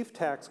a chief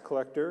tax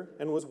collector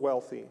and was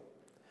wealthy.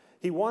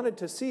 He wanted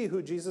to see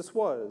who Jesus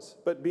was,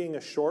 but being a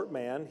short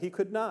man, he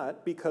could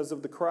not because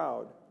of the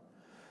crowd.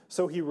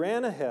 So he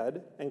ran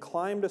ahead and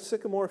climbed a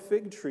sycamore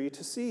fig tree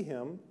to see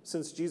him,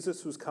 since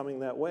Jesus was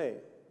coming that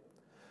way.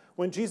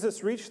 When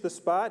Jesus reached the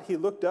spot, he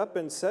looked up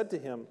and said to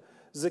him,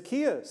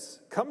 "Zacchaeus,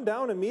 come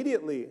down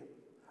immediately.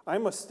 I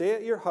must stay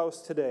at your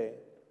house today."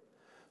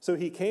 So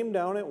he came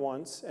down at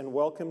once and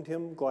welcomed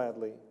him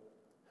gladly.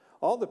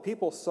 All the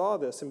people saw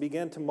this and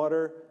began to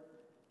mutter,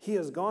 "He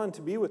has gone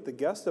to be with the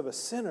guest of a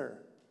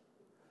sinner."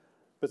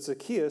 But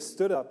Zacchaeus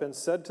stood up and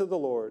said to the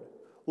Lord,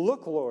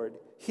 "Look, Lord,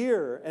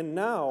 here and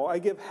now I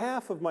give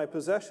half of my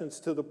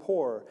possessions to the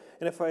poor,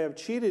 and if I have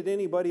cheated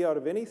anybody out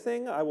of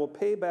anything, I will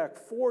pay back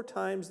 4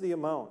 times the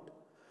amount."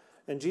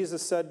 And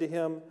Jesus said to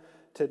him,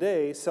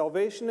 "Today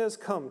salvation has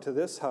come to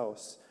this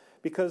house,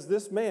 because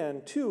this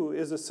man too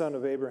is a son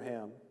of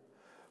Abraham.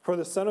 For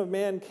the Son of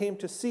Man came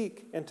to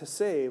seek and to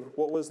save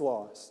what was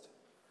lost."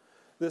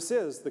 This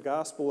is the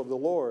gospel of the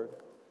Lord.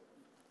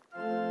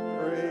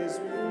 Praise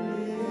be.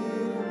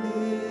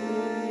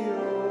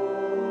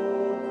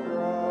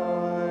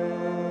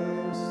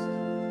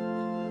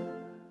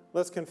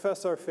 Let's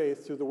confess our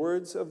faith through the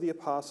words of the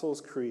Apostles'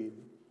 Creed.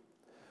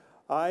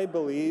 I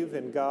believe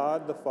in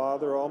God the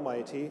Father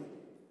Almighty,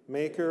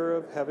 maker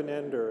of heaven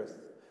and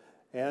earth,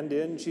 and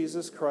in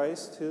Jesus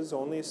Christ, his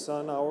only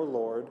Son, our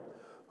Lord,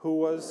 who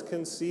was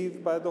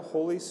conceived by the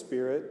Holy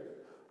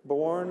Spirit,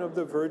 born of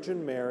the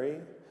Virgin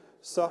Mary,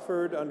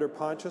 suffered under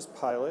Pontius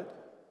Pilate,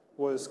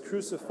 was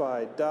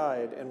crucified,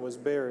 died, and was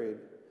buried.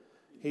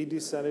 He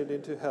descended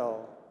into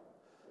hell.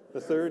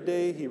 The third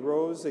day he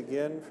rose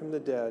again from the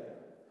dead.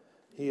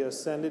 He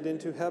ascended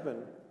into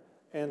heaven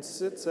and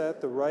sits at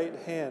the right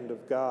hand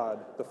of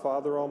God, the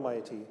Father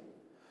Almighty.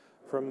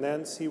 From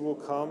thence he will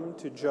come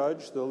to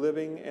judge the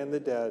living and the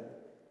dead.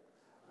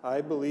 I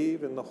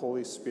believe in the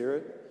Holy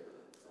Spirit,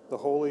 the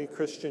holy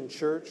Christian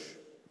Church,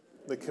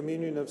 the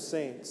communion of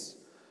saints,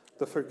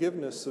 the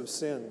forgiveness of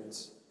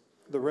sins,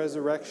 the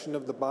resurrection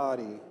of the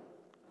body,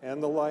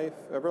 and the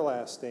life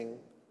everlasting.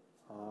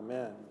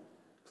 Amen.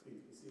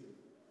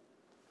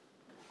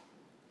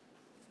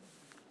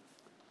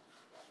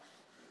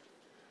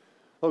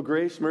 Oh,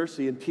 grace,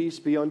 mercy, and peace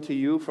be unto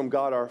you from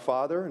God our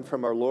Father and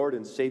from our Lord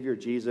and Savior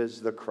Jesus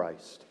the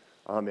Christ.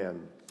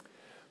 Amen.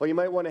 Well, you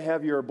might want to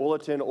have your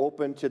bulletin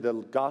open to the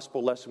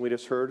gospel lesson we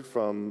just heard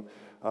from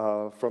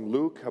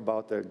Luke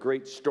about the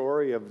great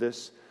story of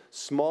this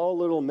small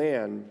little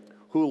man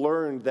who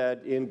learned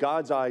that in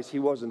God's eyes he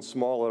wasn't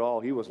small at all.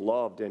 He was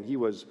loved and he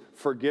was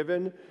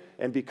forgiven.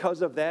 And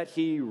because of that,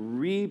 he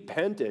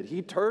repented.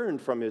 He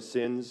turned from his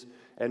sins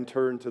and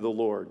turned to the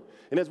Lord.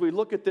 And as we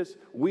look at this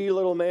wee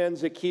little man,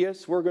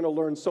 Zacchaeus, we're going to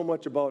learn so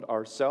much about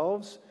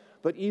ourselves,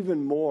 but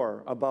even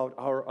more about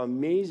our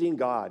amazing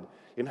God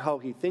and how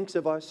he thinks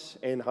of us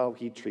and how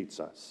he treats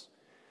us.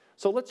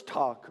 So let's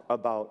talk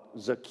about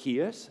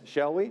Zacchaeus,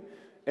 shall we?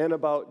 And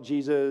about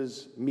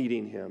Jesus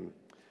meeting him.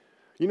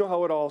 You know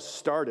how it all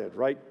started,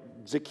 right?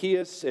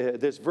 Zacchaeus,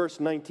 this verse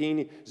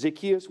 19,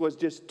 Zacchaeus was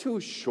just too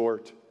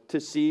short to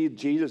see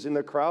Jesus in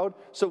the crowd.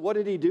 So what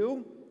did he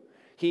do?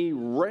 He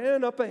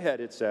ran up ahead,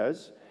 it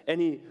says,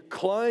 and he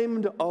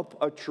climbed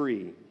up a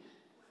tree.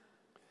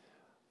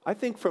 I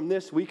think from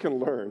this we can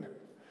learn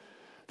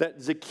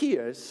that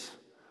Zacchaeus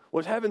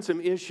was having some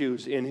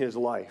issues in his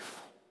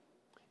life.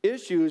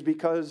 Issues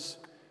because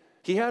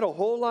he had a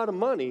whole lot of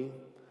money,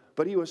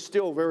 but he was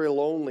still very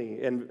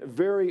lonely and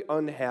very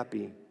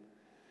unhappy.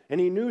 And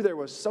he knew there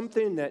was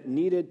something that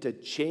needed to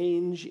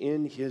change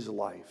in his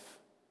life.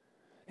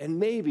 And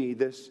maybe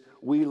this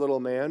wee little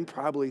man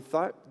probably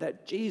thought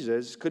that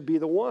Jesus could be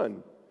the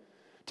one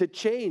to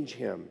change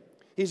him.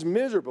 He's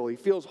miserable. He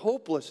feels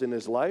hopeless in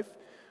his life,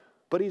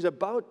 but he's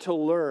about to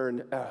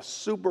learn a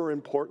super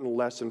important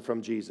lesson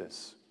from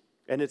Jesus.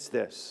 And it's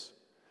this: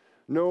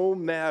 no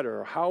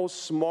matter how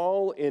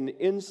small and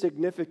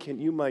insignificant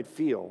you might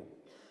feel,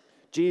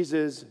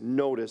 Jesus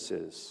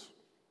notices.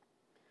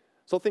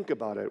 So think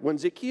about it. When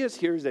Zacchaeus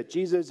hears that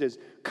Jesus is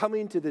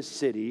coming to the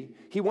city,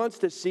 he wants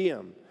to see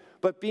him.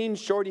 But being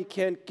short, he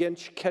can't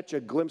catch a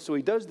glimpse. So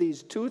he does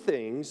these two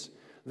things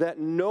that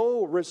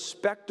no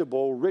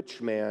respectable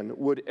rich man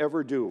would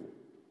ever do.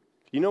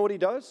 You know what he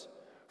does?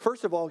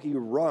 First of all, he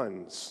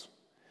runs.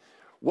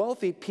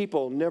 Wealthy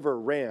people never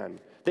ran.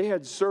 They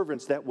had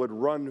servants that would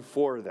run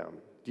for them.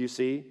 Do you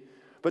see?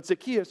 But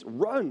Zacchaeus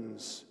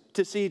runs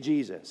to see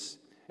Jesus.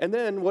 And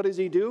then what does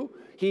he do?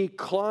 He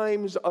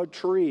climbs a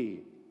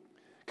tree.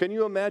 Can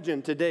you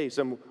imagine today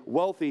some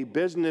wealthy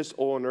business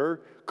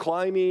owner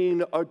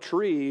climbing a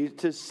tree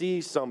to see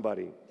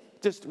somebody?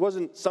 It just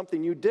wasn't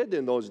something you did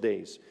in those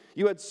days.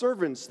 You had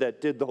servants that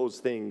did those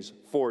things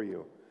for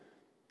you.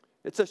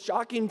 It's a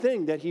shocking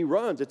thing that he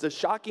runs. It's a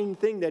shocking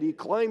thing that he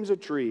climbs a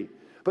tree.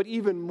 But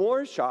even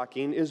more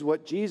shocking is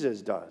what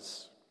Jesus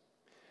does.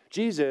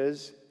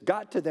 Jesus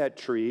got to that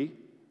tree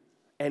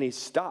and he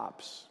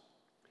stops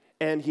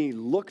and he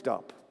looked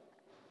up.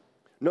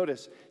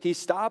 Notice, he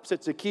stops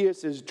at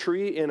Zacchaeus'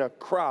 tree in a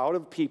crowd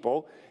of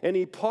people, and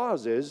he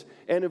pauses,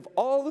 and of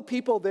all the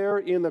people there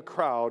in the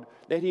crowd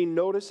that he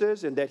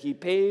notices and that he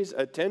pays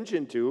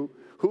attention to,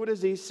 who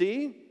does he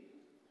see?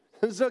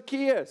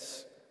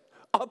 Zacchaeus,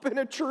 up in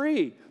a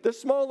tree, the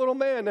small little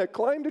man that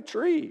climbed a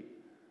tree.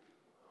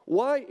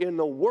 Why in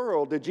the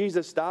world did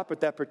Jesus stop at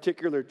that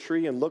particular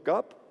tree and look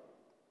up?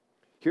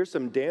 Here's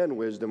some Dan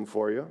wisdom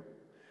for you.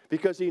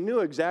 Because he knew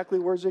exactly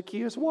where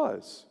Zacchaeus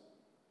was.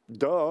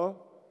 Duh.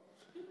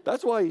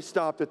 That's why he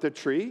stopped at the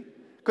tree,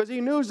 because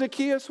he knew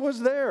Zacchaeus was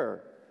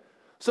there.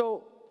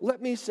 So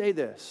let me say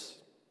this.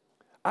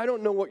 I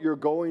don't know what you're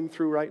going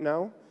through right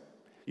now.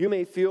 You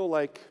may feel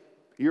like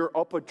you're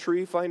up a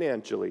tree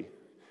financially.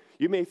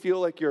 You may feel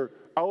like you're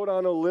out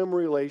on a limb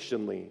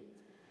relationally.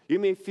 You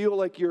may feel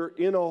like you're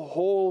in a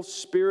hole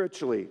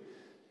spiritually.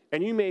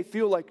 And you may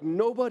feel like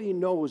nobody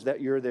knows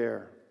that you're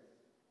there.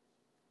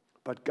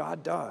 But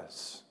God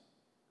does.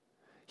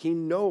 He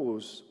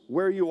knows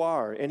where you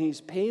are, and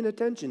he's paying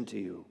attention to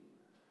you.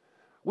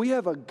 We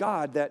have a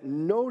God that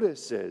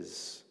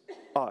notices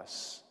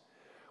us.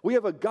 We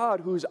have a God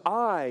whose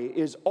eye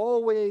is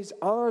always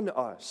on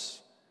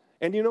us.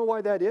 And you know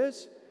why that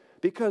is?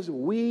 Because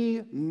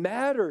we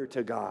matter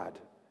to God.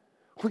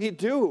 We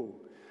do.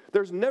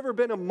 There's never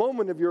been a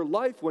moment of your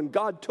life when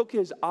God took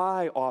his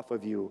eye off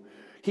of you.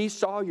 He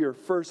saw your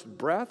first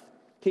breath.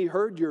 He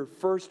heard your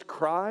first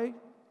cry.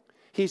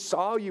 He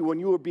saw you when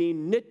you were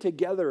being knit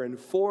together and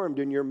formed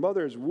in your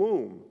mother's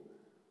womb.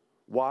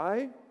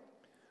 Why?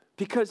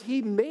 Because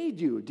he made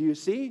you. Do you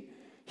see?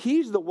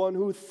 He's the one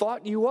who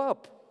thought you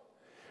up.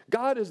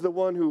 God is the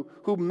one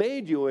who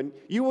made you, and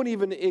you wouldn't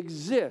even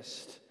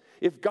exist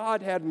if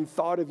God hadn't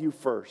thought of you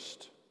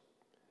first.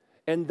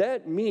 And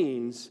that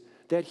means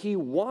that he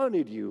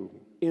wanted you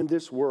in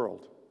this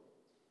world.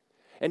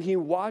 And he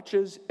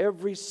watches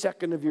every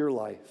second of your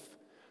life,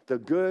 the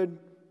good,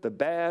 the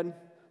bad,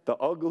 the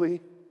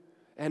ugly,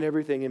 and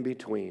everything in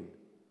between.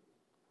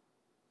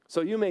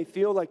 So you may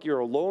feel like you're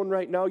alone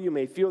right now. You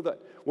may feel that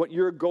what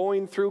you're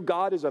going through,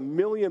 God is a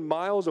million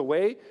miles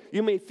away.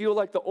 You may feel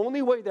like the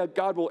only way that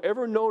God will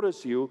ever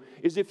notice you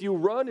is if you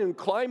run and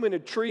climb in a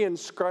tree and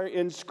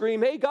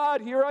scream, "Hey,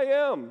 God, here I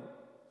am."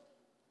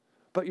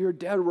 But you're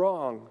dead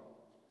wrong.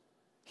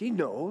 He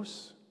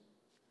knows.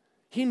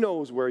 He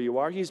knows where you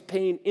are. He's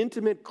paying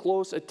intimate,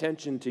 close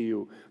attention to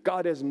you.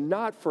 God has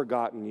not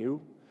forgotten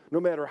you. No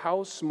matter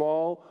how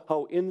small,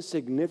 how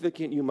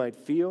insignificant you might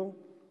feel,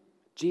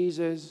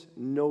 Jesus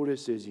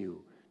notices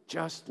you,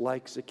 just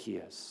like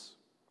Zacchaeus.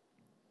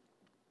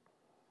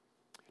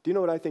 Do you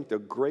know what I think the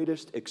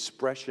greatest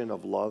expression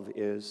of love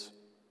is?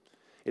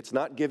 It's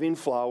not giving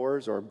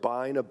flowers or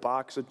buying a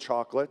box of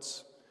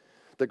chocolates.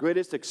 The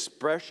greatest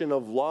expression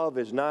of love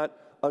is not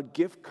a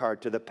gift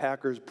card to the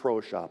Packers Pro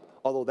Shop,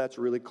 although that's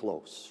really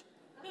close.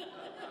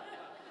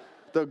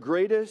 The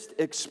greatest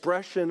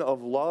expression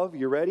of love,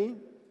 you ready?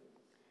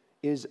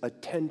 is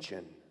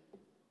attention.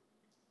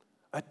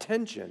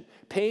 Attention,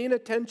 paying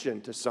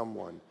attention to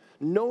someone,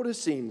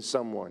 noticing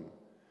someone.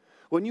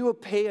 When you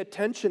pay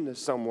attention to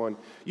someone,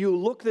 you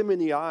look them in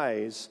the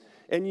eyes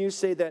and you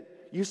say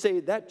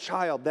that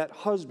child, that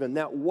husband,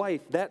 that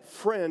wife, that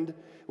friend,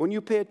 when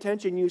you pay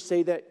attention, you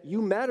say that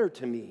you matter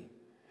to me.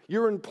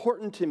 You're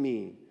important to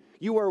me.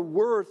 You are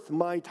worth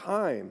my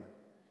time.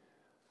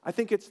 I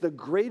think it's the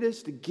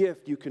greatest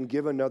gift you can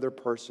give another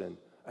person,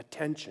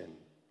 attention.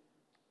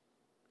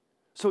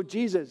 So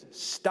Jesus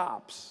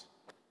stops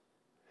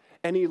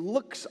and he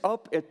looks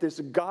up at this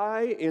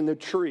guy in the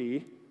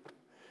tree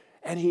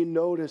and he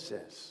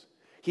notices.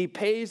 He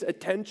pays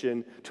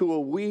attention to a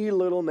wee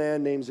little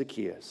man named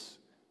Zacchaeus.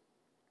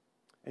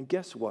 And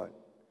guess what?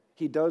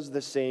 He does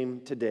the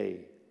same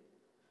today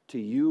to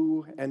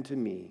you and to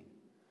me.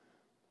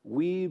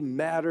 We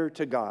matter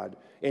to God,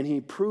 and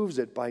he proves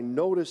it by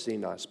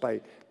noticing us,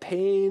 by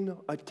paying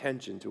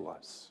attention to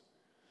us.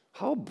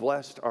 How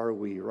blessed are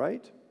we,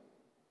 right?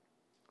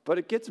 But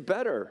it gets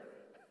better.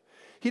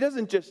 He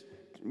doesn't just,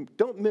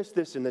 don't miss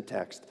this in the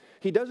text.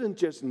 He doesn't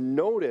just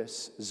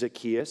notice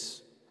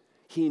Zacchaeus,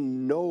 he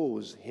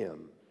knows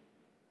him.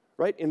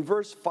 Right? In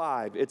verse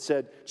 5, it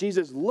said,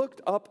 Jesus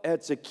looked up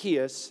at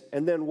Zacchaeus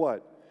and then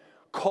what?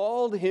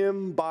 Called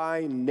him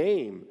by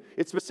name.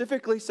 It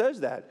specifically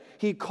says that.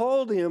 He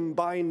called him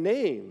by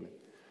name.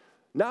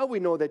 Now we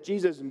know that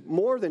Jesus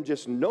more than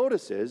just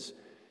notices.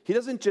 He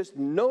doesn't just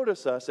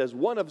notice us as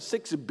one of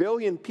 6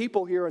 billion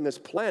people here on this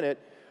planet,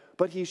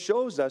 but he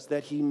shows us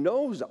that he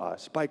knows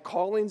us by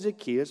calling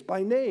Zacchaeus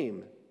by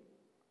name.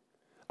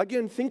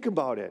 Again, think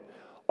about it.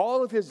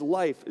 All of his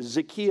life,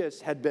 Zacchaeus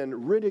had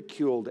been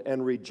ridiculed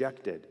and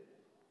rejected.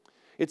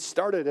 It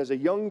started as a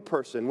young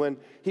person when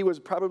he was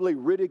probably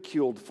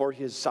ridiculed for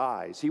his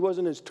size. He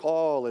wasn't as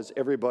tall as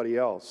everybody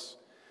else.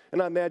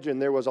 And I imagine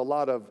there was a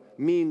lot of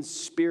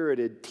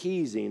mean-spirited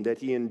teasing that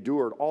he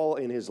endured all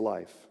in his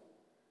life.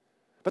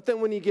 But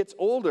then when he gets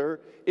older,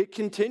 it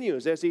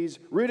continues as he's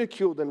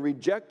ridiculed and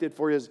rejected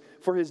for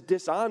his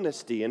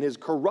dishonesty and his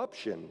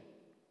corruption.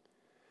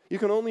 You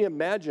can only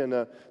imagine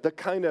the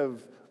kind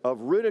of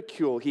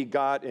ridicule he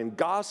got and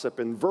gossip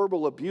and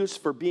verbal abuse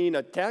for being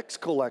a tax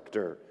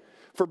collector,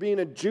 for being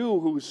a Jew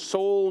who's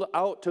sold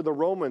out to the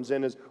Romans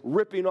and is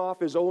ripping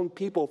off his own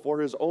people for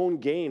his own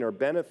gain or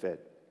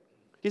benefit.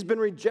 He's been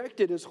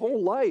rejected his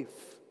whole life.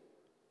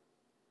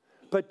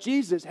 But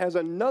Jesus has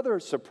another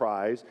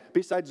surprise.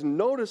 Besides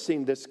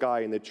noticing this guy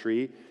in the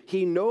tree,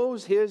 he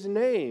knows his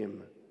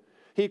name.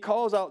 He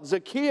calls out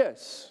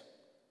Zacchaeus.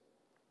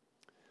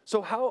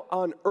 So how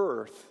on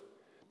earth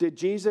did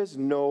Jesus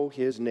know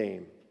his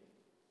name?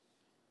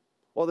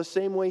 Well, the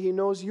same way he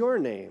knows your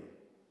name.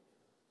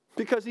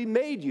 Because he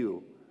made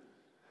you.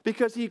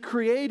 Because he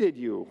created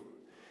you.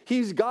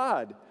 He's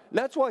God.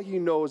 That's why he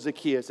knows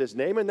Zacchaeus'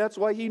 name, and that's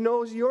why he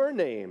knows your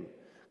name.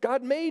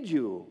 God made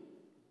you.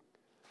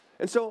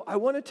 And so I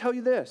want to tell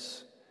you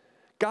this.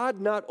 God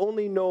not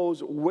only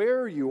knows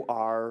where you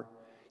are,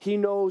 he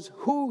knows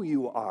who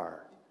you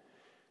are.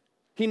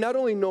 He not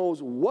only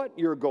knows what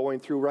you're going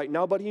through right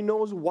now, but he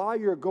knows why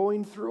you're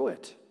going through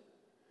it.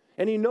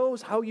 And he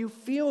knows how you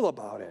feel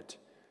about it.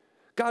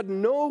 God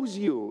knows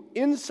you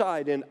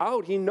inside and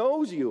out. He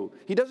knows you.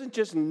 He doesn't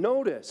just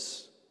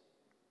notice.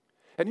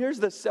 And here's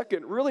the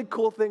second really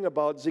cool thing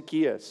about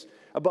Zacchaeus,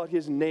 about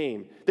his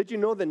name. Did you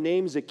know the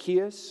name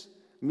Zacchaeus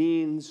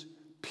means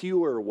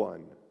pure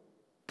one?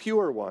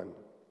 Pure one.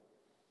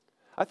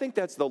 I think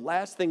that's the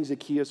last thing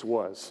Zacchaeus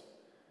was.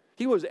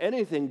 He was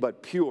anything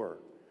but pure.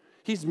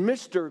 He's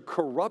Mr.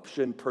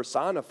 Corruption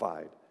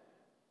personified.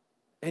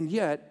 And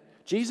yet,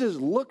 Jesus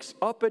looks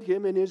up at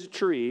him in his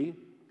tree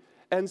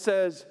and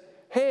says,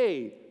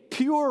 "Hey,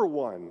 pure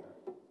one."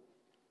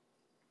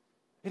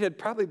 It had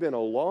probably been a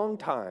long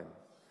time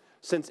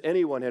since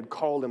anyone had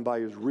called him by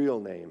his real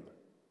name.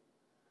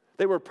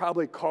 They were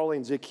probably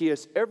calling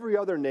Zacchaeus every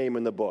other name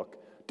in the book: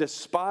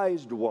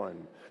 despised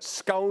one,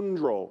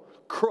 scoundrel,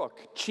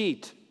 crook,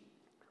 cheat.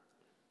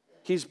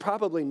 He's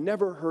probably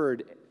never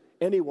heard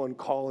anyone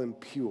call him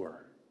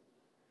pure.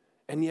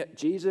 And yet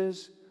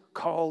Jesus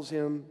calls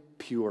him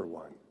pure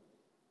one.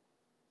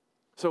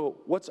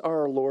 So what's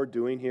our Lord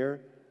doing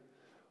here?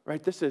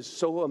 Right, this is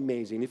so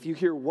amazing. If you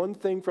hear one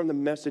thing from the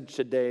message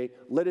today,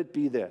 let it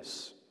be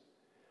this.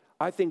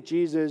 I think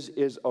Jesus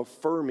is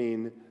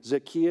affirming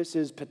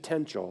Zacchaeus'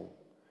 potential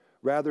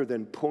rather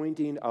than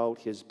pointing out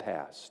his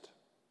past.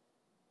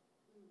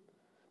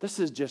 This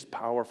is just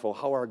powerful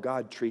how our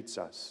God treats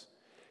us.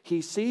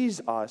 He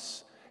sees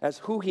us as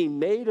who he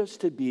made us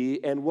to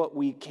be and what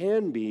we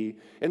can be,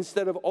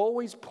 instead of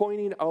always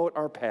pointing out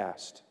our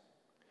past.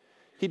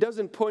 He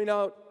doesn't point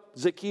out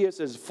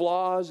Zacchaeus'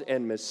 flaws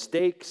and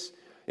mistakes.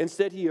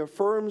 Instead, he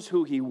affirms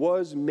who he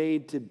was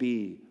made to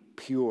be,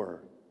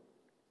 pure.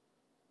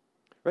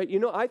 Right? You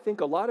know, I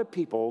think a lot of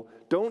people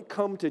don't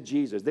come to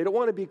Jesus. They don't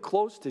want to be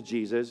close to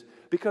Jesus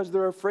because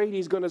they're afraid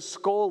he's going to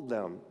scold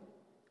them.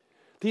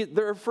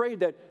 They're afraid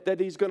that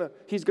he's going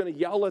to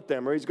yell at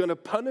them or he's going to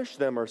punish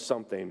them or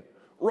something.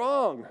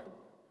 Wrong.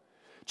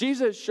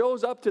 Jesus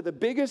shows up to the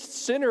biggest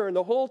sinner in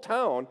the whole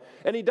town,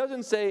 and he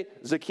doesn't say,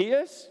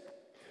 Zacchaeus,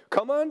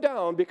 come on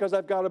down because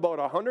I've got about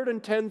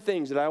 110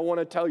 things that I want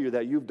to tell you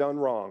that you've done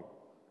wrong.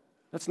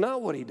 That's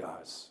not what he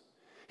does.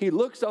 He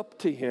looks up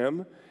to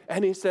him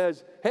and he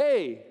says,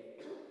 hey,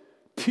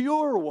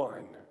 pure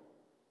one,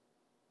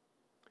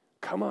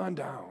 come on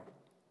down.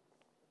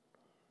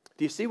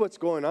 Do you see what's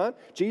going on?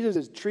 Jesus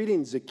is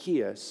treating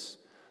Zacchaeus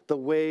the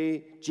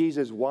way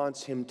Jesus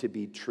wants him to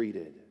be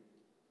treated.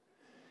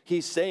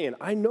 He's saying,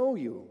 I know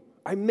you.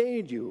 I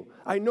made you.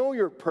 I know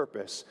your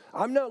purpose.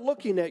 I'm not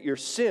looking at your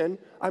sin.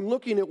 I'm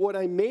looking at what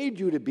I made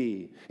you to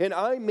be. And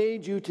I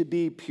made you to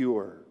be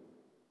pure.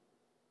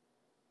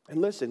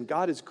 And listen,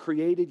 God has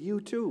created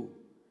you too.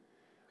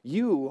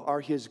 You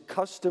are his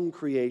custom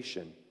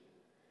creation.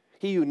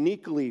 He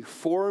uniquely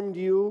formed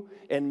you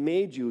and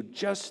made you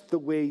just the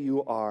way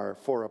you are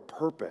for a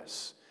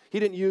purpose. He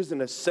didn't use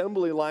an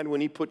assembly line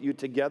when he put you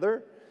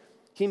together.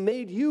 He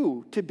made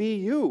you to be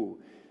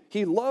you.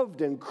 He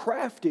loved and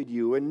crafted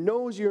you and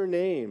knows your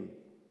name.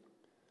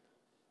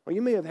 Well,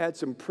 you may have had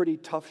some pretty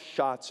tough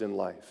shots in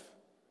life.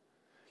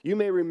 You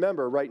may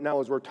remember right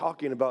now as we're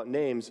talking about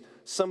names,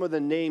 some of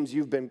the names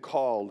you've been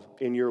called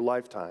in your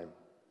lifetime.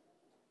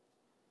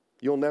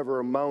 You'll never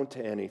amount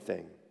to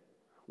anything.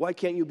 Why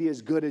can't you be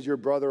as good as your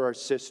brother or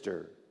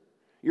sister?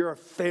 You're a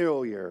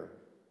failure.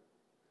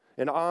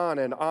 And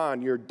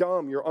on. You're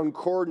dumb, you're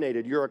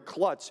uncoordinated, you're a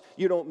klutz,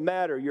 you don't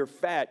matter, you're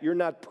fat, you're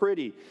not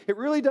pretty. It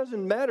really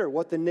doesn't matter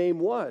what the name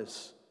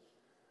was.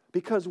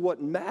 Because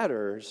what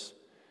matters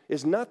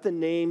is not the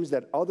names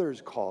that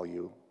others call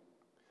you,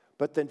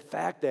 but the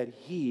fact that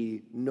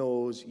he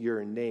knows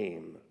your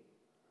name.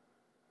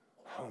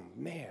 Oh,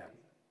 man.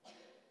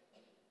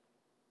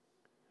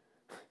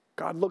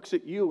 God looks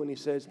at you and he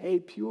says, hey,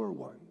 pure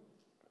one,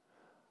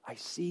 I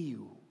see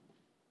you.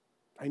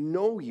 I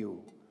know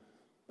you.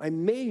 I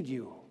made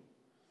you.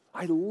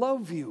 I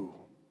love you.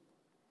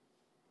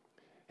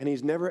 And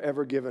he's never,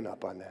 ever given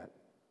up on that.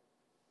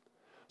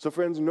 So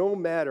friends, no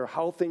matter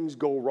how things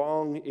go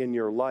wrong in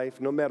your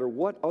life, no matter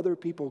what other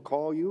people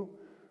call you,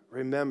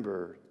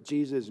 remember,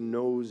 Jesus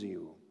knows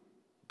you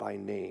by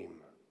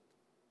name.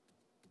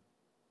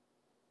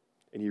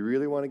 And you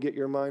really want to get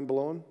your mind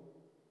blown?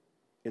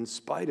 In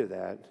spite of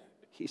that,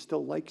 he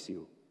still likes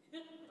you.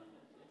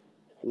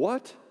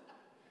 What?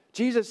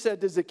 Jesus said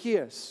to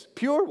Zacchaeus,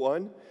 pure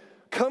one,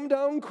 come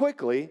down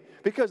quickly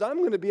because I'm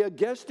going to be a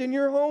guest in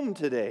your home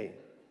today.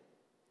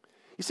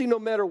 You see, no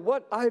matter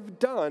what I've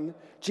done,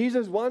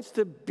 Jesus wants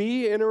to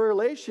be in a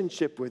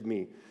relationship with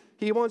me.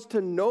 He wants to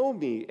know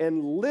me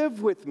and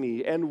live with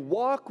me and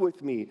walk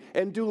with me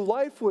and do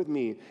life with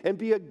me and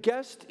be a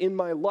guest in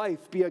my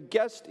life, be a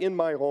guest in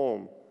my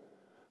home.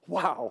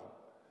 Wow.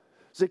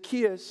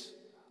 Zacchaeus'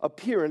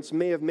 appearance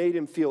may have made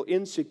him feel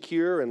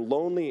insecure and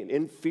lonely and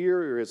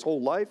inferior his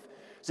whole life.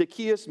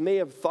 Zacchaeus may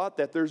have thought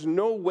that there's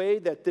no way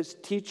that this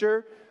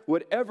teacher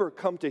would ever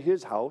come to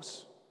his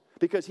house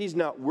because he's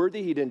not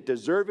worthy, he didn't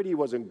deserve it, he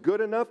wasn't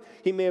good enough.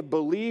 He may have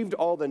believed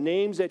all the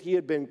names that he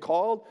had been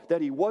called,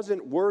 that he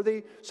wasn't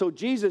worthy. So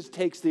Jesus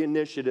takes the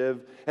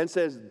initiative and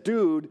says,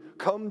 dude,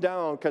 come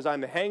down because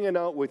I'm hanging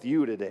out with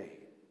you today.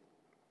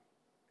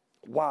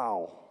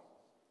 Wow.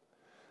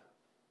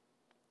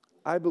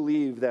 I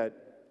believe that,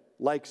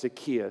 like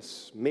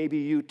Zacchaeus, maybe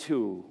you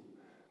too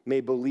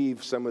may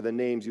believe some of the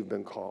names you've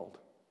been called.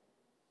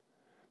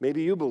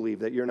 Maybe you believe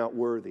that you're not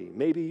worthy.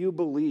 Maybe you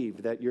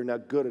believe that you're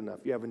not good enough.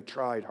 You haven't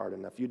tried hard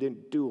enough. You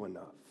didn't do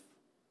enough.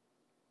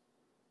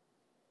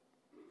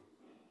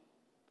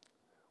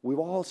 We've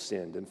all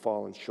sinned and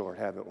fallen short,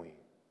 haven't we?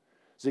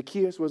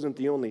 Zacchaeus wasn't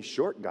the only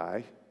short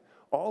guy.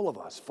 All of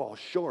us fall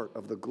short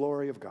of the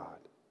glory of God.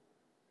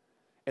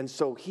 And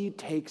so he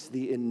takes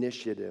the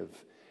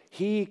initiative.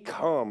 He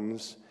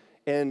comes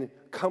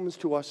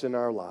to us in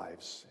our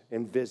lives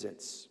and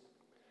visits.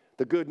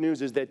 The good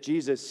news is that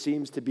Jesus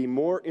seems to be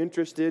more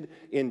interested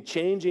in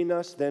changing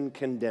us than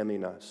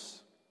condemning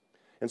us.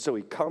 And so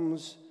he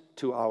comes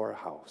to our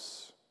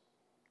house.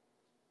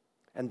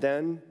 And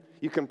then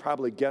you can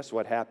probably guess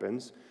what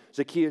happens.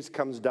 Zacchaeus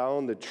comes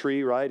down the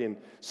tree, right, and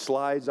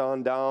slides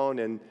on down,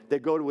 and they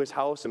go to his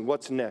house, and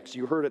what's next?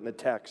 You heard it in the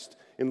text.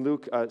 In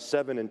Luke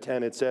 7 and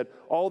 10, it said,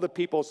 all the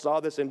people saw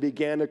this and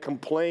began to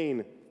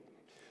complain.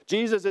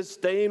 Jesus is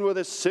staying with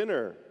a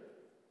sinner.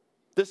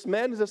 This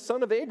man is the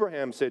son of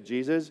Abraham, said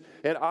Jesus,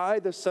 and I,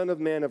 the Son of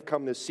Man, have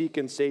come to seek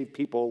and save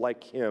people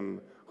like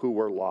him who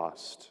were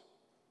lost.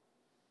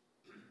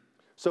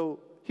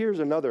 So here's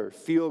another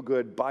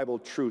feel-good Bible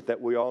truth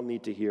that we all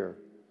need to hear.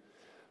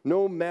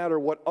 No matter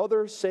what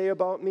others say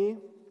about me,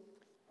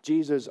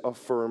 Jesus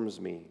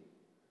affirms me.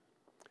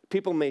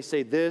 People may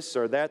say this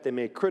or that. They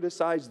may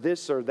criticize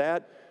this or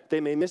that. They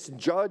may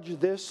misjudge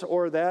this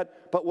or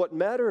that. But what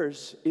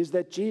matters is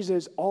that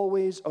Jesus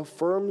always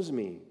affirms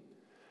me.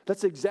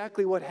 That's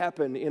exactly what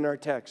happened in our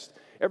text.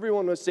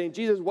 Everyone was saying,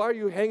 Jesus, why are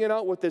you hanging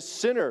out with this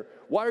sinner?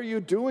 Why are you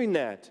doing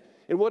that?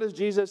 And what does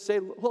Jesus say?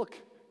 Look,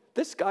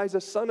 this guy's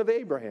a son of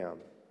Abraham.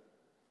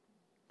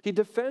 He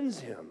defends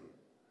him.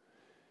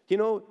 You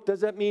know,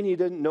 does that mean he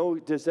didn't know?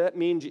 Does that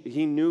mean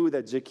he knew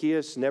that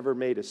Zacchaeus never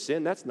made a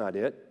sin? That's not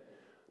it.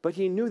 But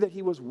he knew that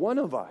he was one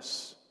of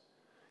us.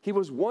 He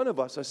was one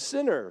of us, a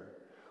sinner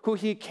who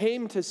he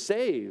came to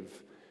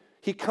save.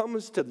 He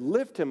comes to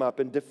lift him up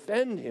and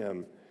defend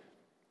him.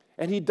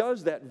 And he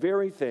does that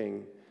very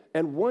thing.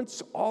 And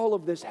once all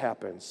of this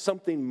happens,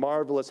 something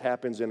marvelous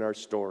happens in our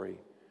story.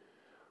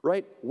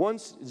 Right?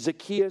 Once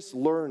Zacchaeus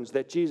learns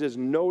that Jesus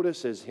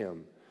notices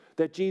him,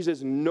 that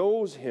Jesus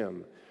knows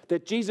him,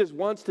 that Jesus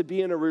wants to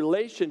be in a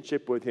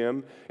relationship with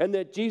him, and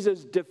that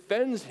Jesus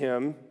defends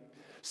him,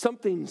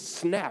 something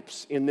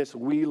snaps in this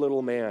wee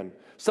little man.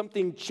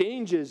 Something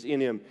changes in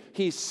him.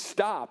 He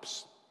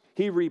stops.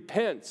 He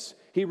repents.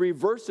 He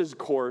reverses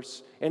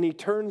course, and he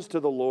turns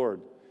to the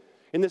Lord.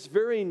 In this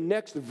very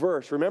next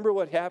verse, remember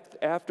what happened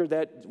after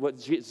that, what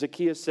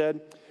Zacchaeus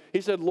said?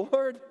 He said,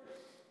 Lord,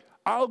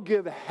 I'll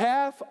give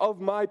half of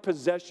my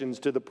possessions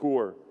to the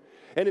poor.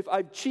 And if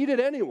I've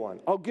cheated anyone,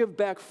 I'll give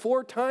back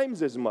 4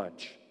 times as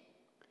much.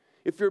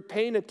 If you're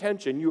paying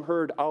attention, you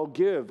heard, I'll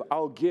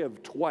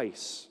give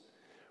twice.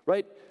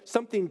 Right?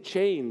 Something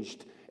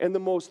changed, and the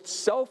most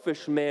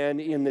selfish man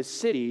in the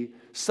city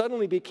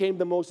suddenly became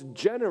the most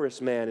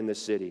generous man in the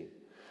city.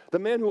 The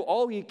man who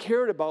all he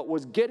cared about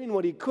was getting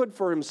what he could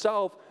for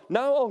himself.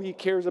 Now all he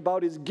cares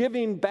about is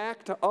giving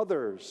back to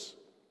others.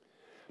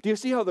 Do you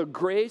see how the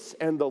grace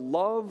and the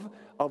love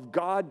of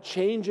God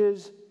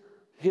changes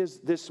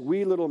this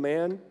wee little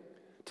man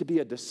to be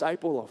a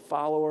disciple, a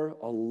follower,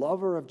 a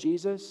lover of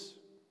Jesus?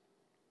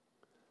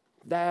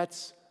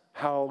 That's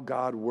how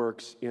God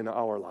works in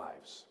our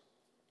lives.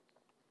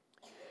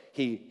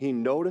 He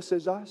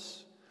notices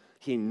us.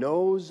 He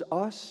knows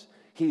us.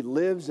 He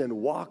lives and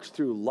walks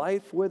through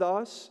life with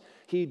us.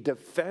 He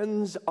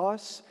defends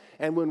us.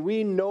 And when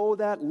we know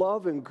that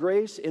love and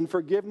grace and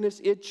forgiveness,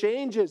 it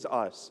changes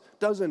us,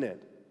 doesn't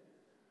it?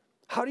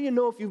 How do you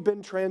know if you've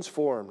been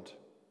transformed?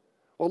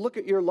 Well, look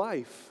at your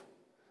life.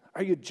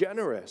 Are you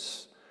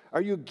generous?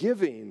 Are you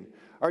giving?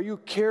 Are you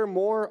care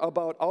more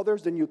about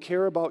others than you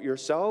care about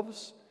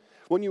yourselves?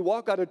 When you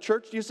walk out of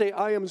church, do you say,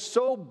 I am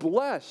so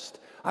blessed.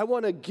 I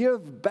want to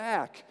give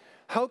back.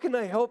 How can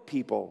I help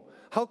people?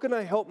 How can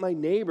I help my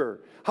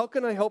neighbor? How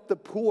can I help the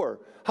poor?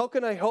 How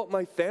can I help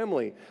my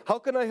family? How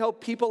can I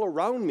help people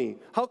around me?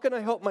 How can I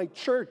help my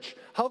church?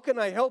 How can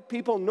I help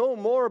people know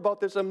more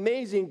about this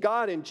amazing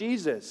God and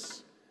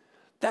Jesus?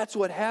 That's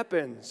what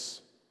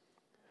happens.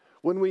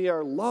 When we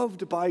are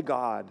loved by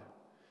God,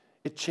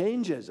 it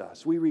changes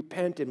us. We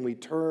repent and we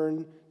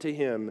turn to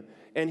Him,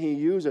 and He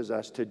uses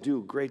us to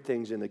do great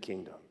things in the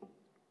kingdom.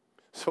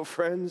 So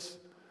friends,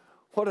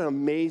 what an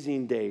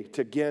amazing day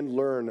to again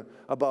learn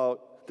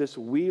about this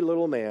wee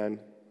little man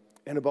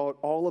and about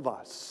all of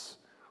us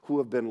who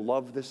have been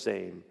loved the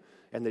same,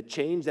 and the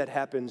change that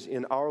happens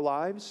in our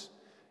lives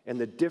and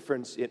the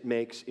difference it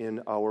makes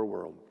in our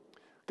world.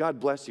 God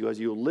bless you as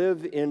you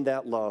live in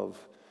that love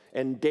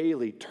and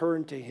daily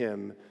turn to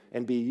Him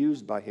and be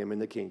used by Him in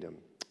the kingdom.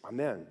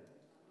 Amen.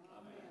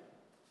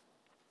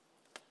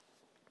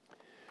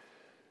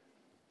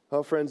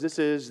 Well, friends, this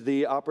is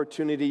the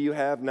opportunity you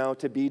have now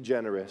to be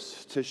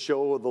generous, to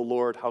show the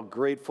Lord how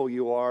grateful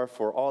you are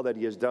for all that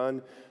He has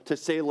done, to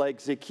say like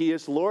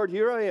Zacchaeus, Lord,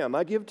 here I am,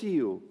 I give to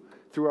you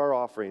through our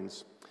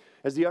offerings.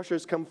 As the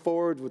ushers come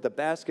forward with the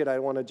basket, I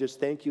want to just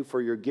thank you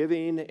for your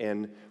giving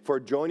and for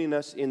joining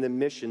us in the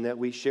mission that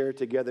we share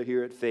together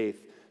here at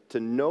Faith, to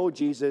know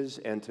Jesus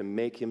and to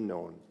make Him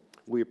known.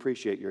 We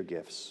appreciate your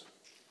gifts.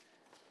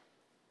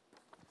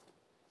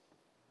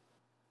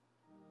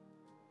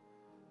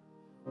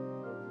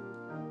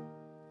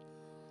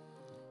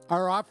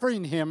 Our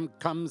offering hymn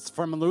comes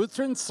from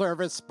Lutheran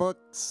Service Book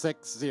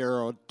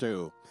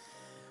 602.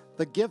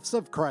 The gifts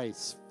of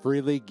Christ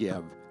freely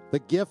give. The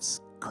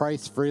gifts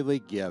Christ freely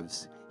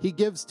gives. He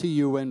gives to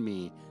you and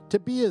me to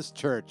be His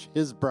church,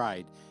 His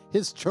bride,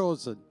 His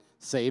chosen,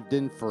 saved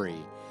and free.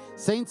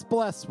 Saints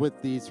blessed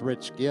with these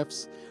rich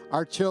gifts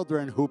are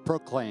children who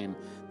proclaim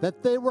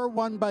that they were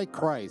won by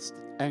Christ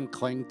and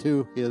cling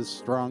to His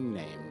strong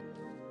name.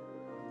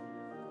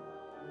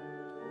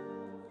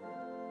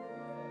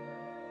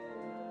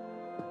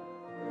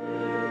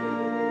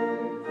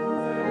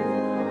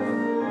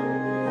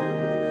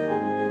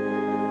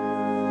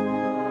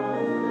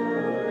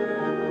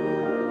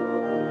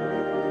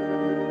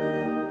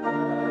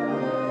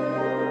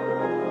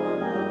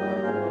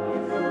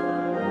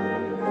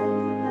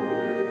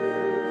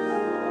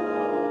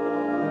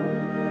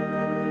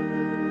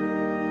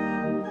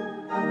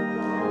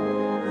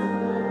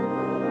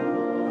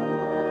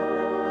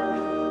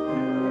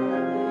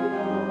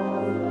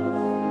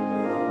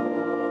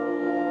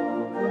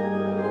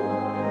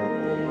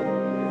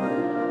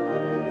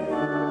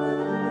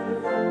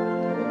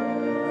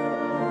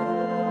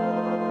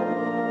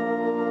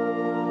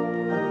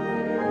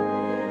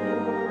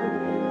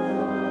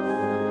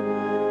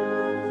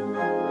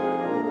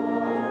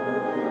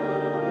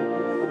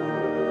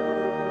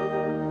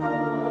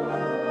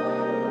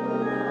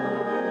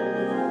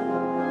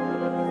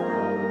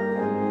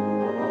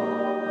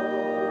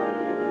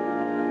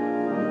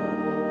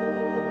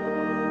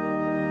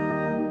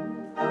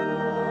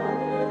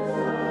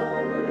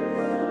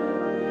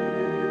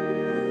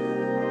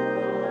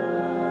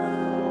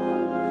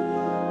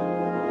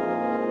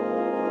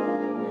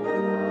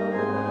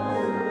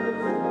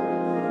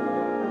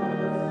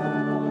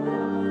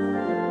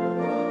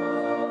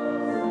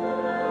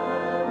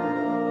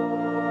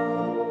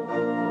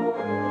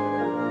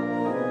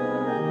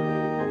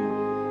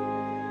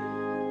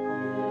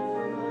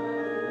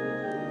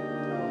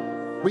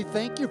 We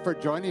thank you for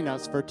joining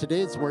us for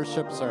today's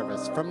worship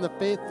service from the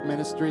Faith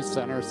Ministry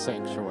Center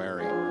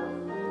Sanctuary.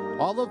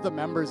 All of the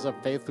members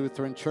of Faith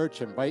Lutheran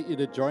Church invite you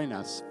to join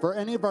us for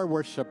any of our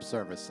worship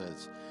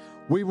services.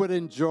 We would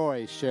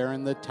enjoy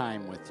sharing the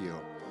time with you.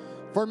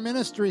 For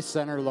Ministry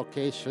Center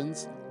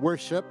locations,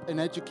 worship, and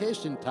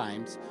education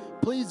times,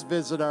 please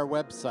visit our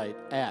website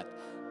at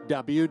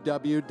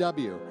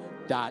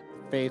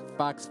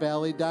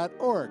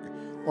www.faithfoxvalley.org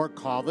or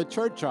call the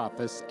church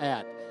office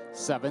at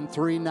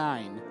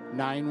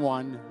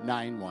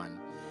 739-9191.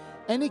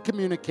 Any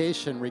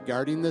communication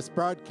regarding this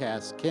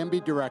broadcast can be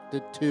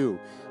directed to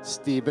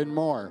Stephen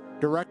Moore,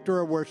 Director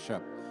of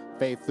Worship,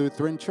 Faith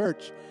Lutheran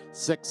Church,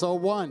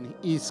 601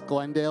 East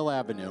Glendale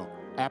Avenue,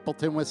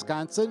 Appleton,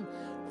 Wisconsin,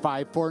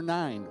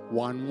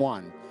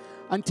 54911.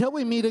 Until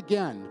we meet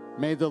again,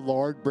 may the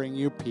Lord bring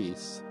you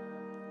peace.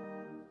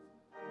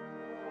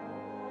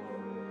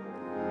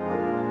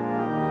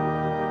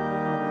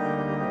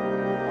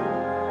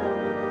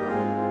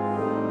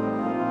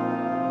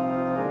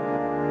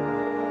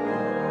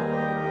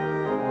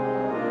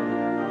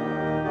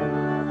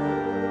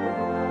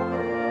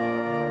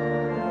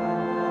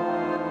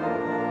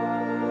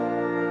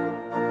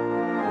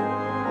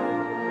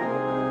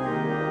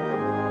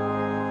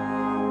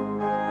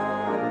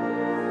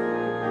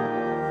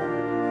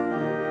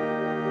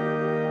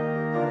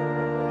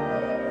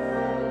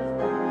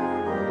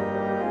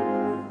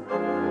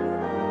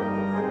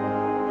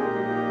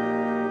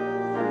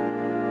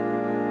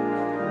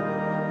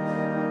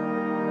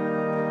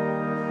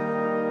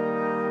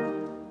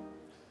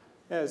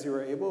 As you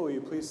are able, will you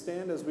please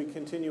stand as we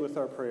continue with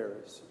our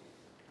prayers?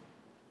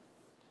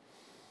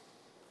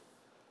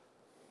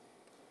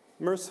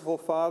 Merciful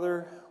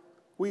Father,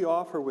 we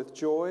offer with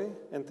joy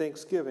and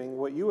thanksgiving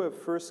what you have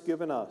first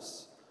given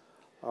us,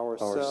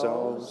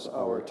 ourselves,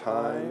 our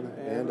time,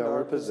 and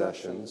our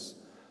possessions,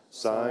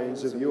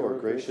 signs of your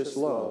gracious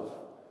love.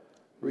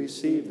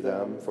 Receive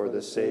them for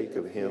the sake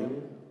of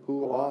him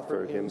who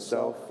offered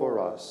himself for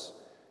us,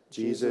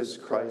 Jesus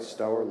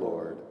Christ our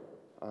Lord.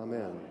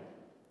 Amen.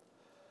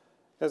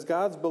 As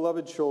God's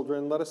beloved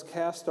children, let us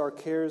cast our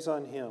cares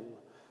on him,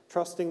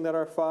 trusting that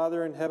our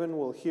Father in heaven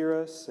will hear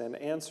us and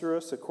answer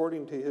us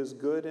according to his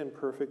good and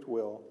perfect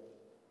will.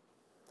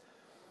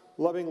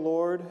 Loving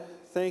Lord,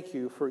 thank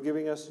you for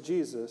giving us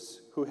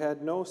Jesus, who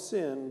had no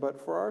sin, but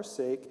for our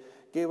sake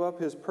gave up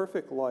his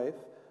perfect life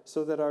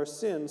so that our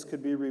sins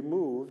could be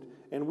removed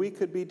and we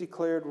could be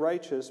declared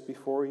righteous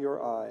before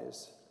your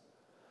eyes.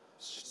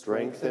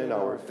 Strengthen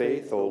our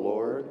faith, O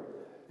Lord,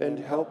 and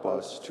help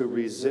us to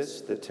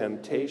resist the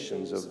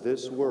temptations of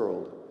this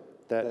world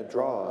that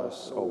draw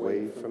us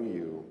away from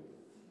you.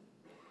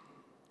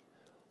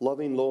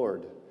 Loving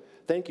Lord,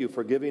 thank you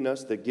for giving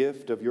us the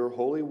gift of your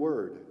holy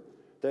word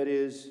that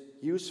is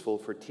useful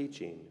for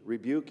teaching,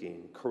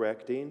 rebuking,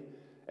 correcting,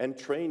 and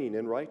training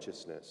in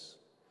righteousness,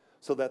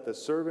 so that the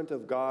servant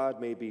of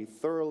God may be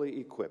thoroughly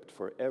equipped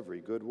for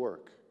every good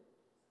work.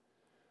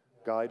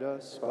 Guide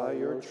us by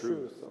your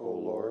truth, O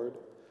Lord,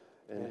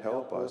 and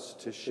help us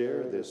to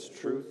share this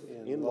truth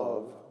in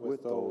love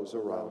with those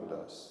around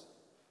us.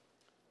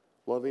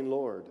 Loving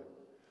Lord,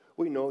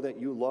 we know that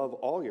you love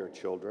all your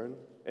children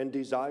and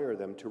desire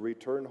them to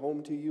return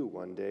home to you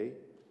one day,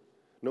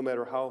 no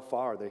matter how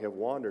far they have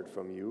wandered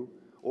from you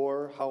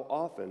or how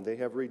often they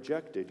have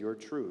rejected your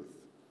truth.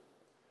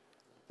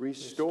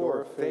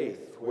 Restore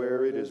faith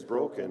where it is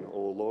broken,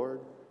 O Lord,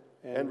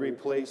 and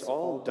replace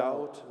all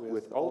doubt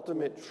with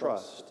ultimate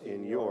trust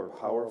in your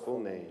powerful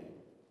name.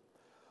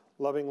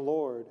 Loving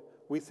Lord,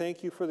 we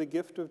thank you for the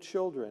gift of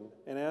children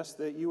and ask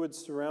that you would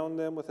surround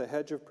them with a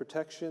hedge of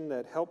protection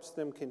that helps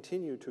them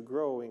continue to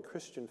grow in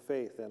Christian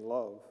faith and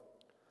love.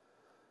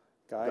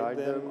 Guide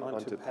them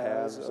unto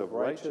paths of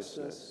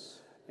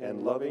righteousness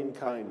and loving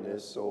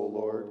kindness, O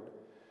Lord,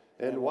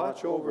 and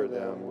watch over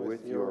them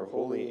with your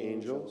holy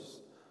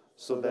angels,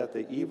 so that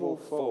the evil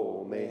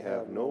foe may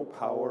have no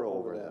power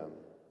over them.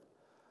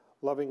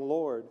 Loving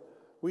Lord,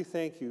 we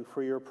thank you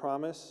for your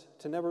promise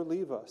to never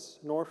leave us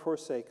nor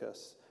forsake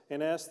us,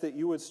 and ask that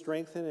you would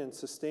strengthen and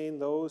sustain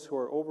those who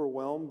are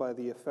overwhelmed by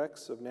the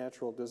effects of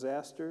natural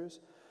disasters,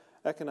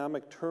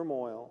 economic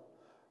turmoil,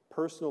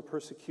 personal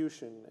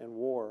persecution, and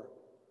war.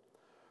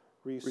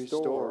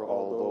 Restore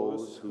all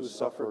those who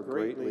suffer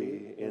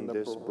greatly in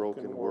this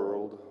broken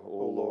world,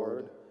 O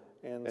Lord,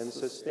 and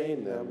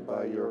sustain them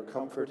by your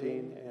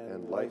comforting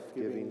and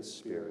life-giving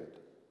Spirit.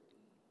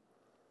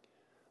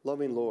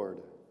 Loving Lord,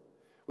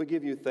 we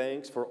give you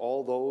thanks for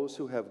all those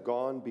who have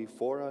gone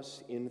before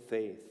us in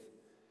faith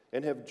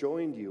and have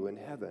joined you in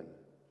heaven.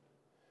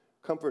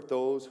 Comfort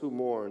those who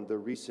mourn the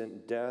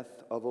recent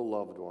death of a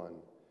loved one,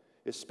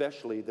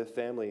 especially the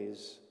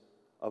families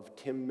of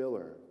Tim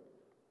Miller,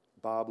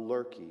 Bob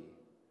Lurkey,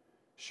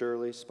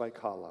 Shirley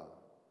Spicala,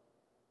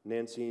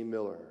 Nancy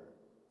Miller,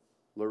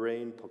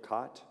 Lorraine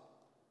Pocott,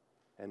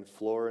 and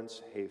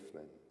Florence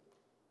Hafman.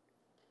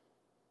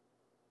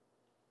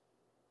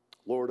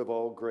 Lord of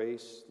all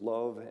grace,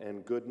 love,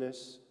 and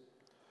goodness,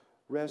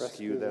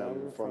 rescue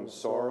them from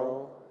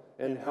sorrow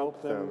and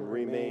help them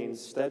remain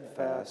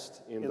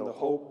steadfast in the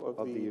hope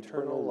of the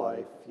eternal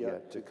life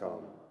yet to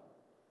come.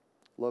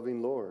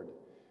 Loving Lord,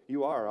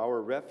 you are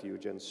our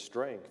refuge and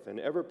strength and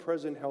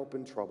ever-present help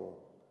in trouble.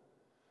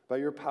 By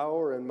your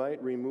power and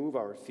might, remove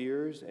our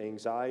fears,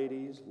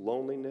 anxieties,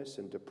 loneliness,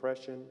 and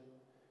depression,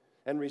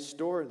 and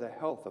restore the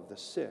health of the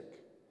sick.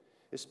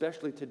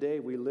 Especially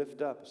today, we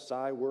lift up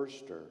Cy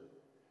Worster,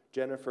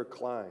 Jennifer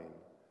Klein,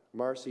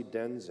 Marcy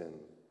Denzen,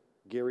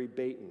 Gary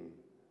Baton,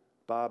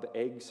 Bob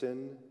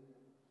Eggson,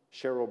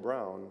 Cheryl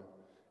Brown,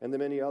 and the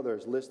many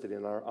others listed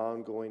in our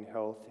ongoing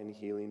health and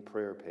healing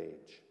prayer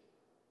page.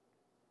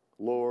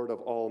 Lord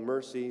of all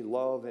mercy,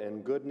 love,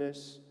 and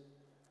goodness,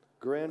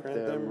 grant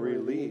them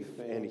relief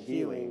and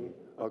healing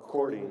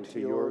according to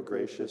your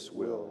gracious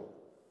will.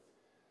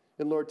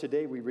 And Lord,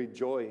 today we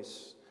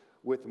rejoice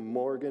with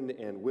Morgan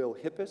and Will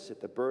Hippis at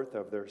the birth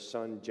of their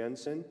son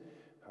Jensen.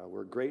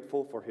 We're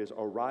grateful for his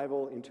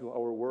arrival into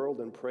our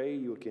world and pray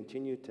you would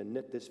continue to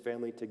knit this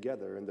family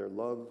together in their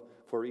love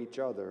for each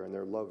other and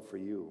their love for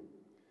you.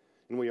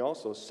 And we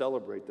also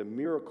celebrate the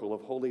miracle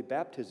of holy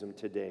baptism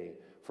today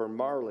for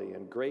Marley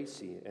and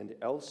Gracie and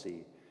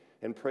Elsie,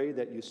 and pray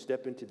that you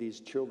step into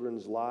these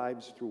children's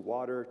lives through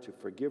water to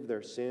forgive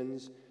their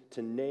sins,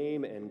 to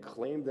name and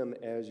claim them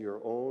as your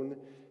own,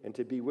 and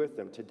to be with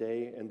them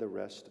today and the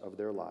rest of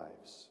their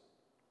lives.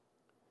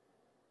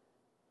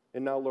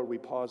 And now, Lord, we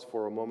pause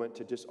for a moment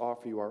to just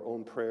offer you our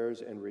own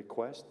prayers and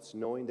requests,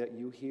 knowing that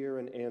you hear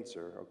and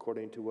answer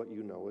according to what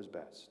you know is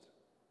best.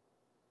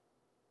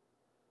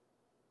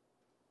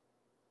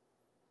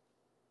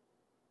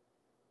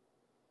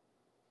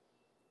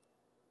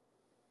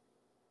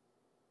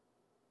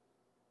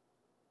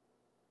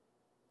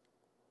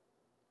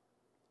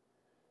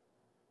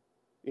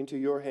 Into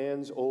your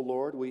hands, O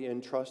Lord, we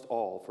entrust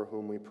all for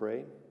whom we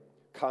pray,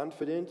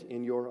 confident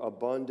in your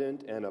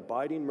abundant and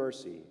abiding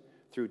mercy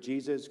through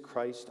Jesus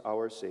Christ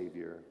our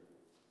Savior.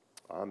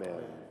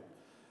 Amen.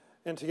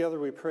 And together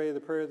we pray the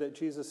prayer that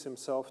Jesus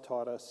himself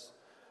taught us.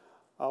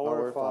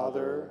 Our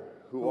Father,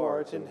 who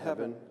art in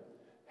heaven,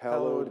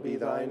 hallowed be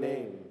thy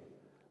name.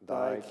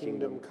 Thy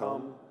kingdom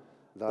come,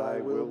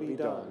 thy will be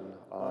done,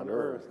 on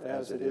earth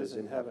as it is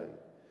in heaven.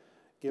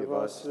 Give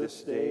us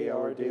this day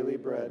our daily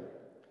bread,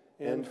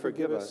 and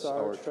forgive us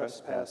our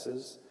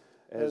trespasses,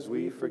 as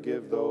we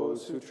forgive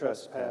those who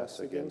trespass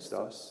against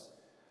us.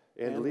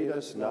 And lead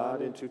us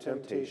not into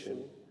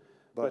temptation,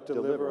 but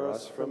deliver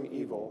us from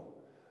evil.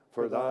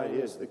 For thine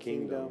is the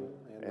kingdom,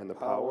 and the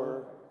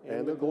power,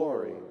 and the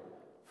glory,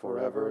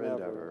 forever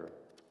and ever.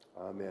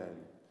 Amen.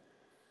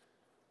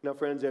 Now,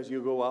 friends, as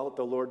you go out,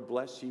 the Lord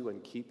bless you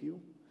and keep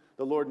you.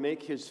 The Lord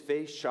make his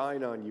face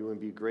shine on you and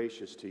be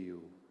gracious to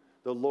you.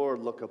 The Lord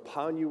look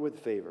upon you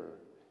with favor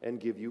and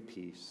give you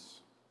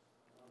peace.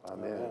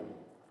 Amen. Amen.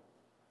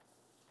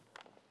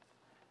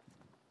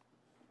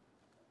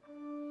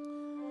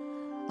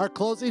 Our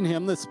closing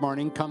hymn this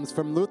morning comes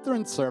from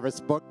Lutheran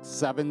Service Book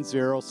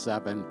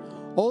 707.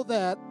 Oh,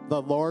 that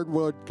the Lord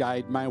would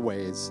guide my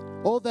ways.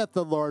 Oh, that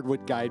the Lord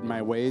would guide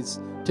my ways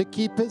to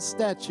keep his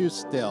statutes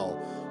still.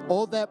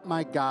 Oh, that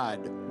my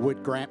God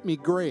would grant me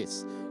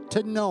grace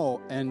to know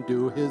and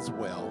do his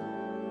will.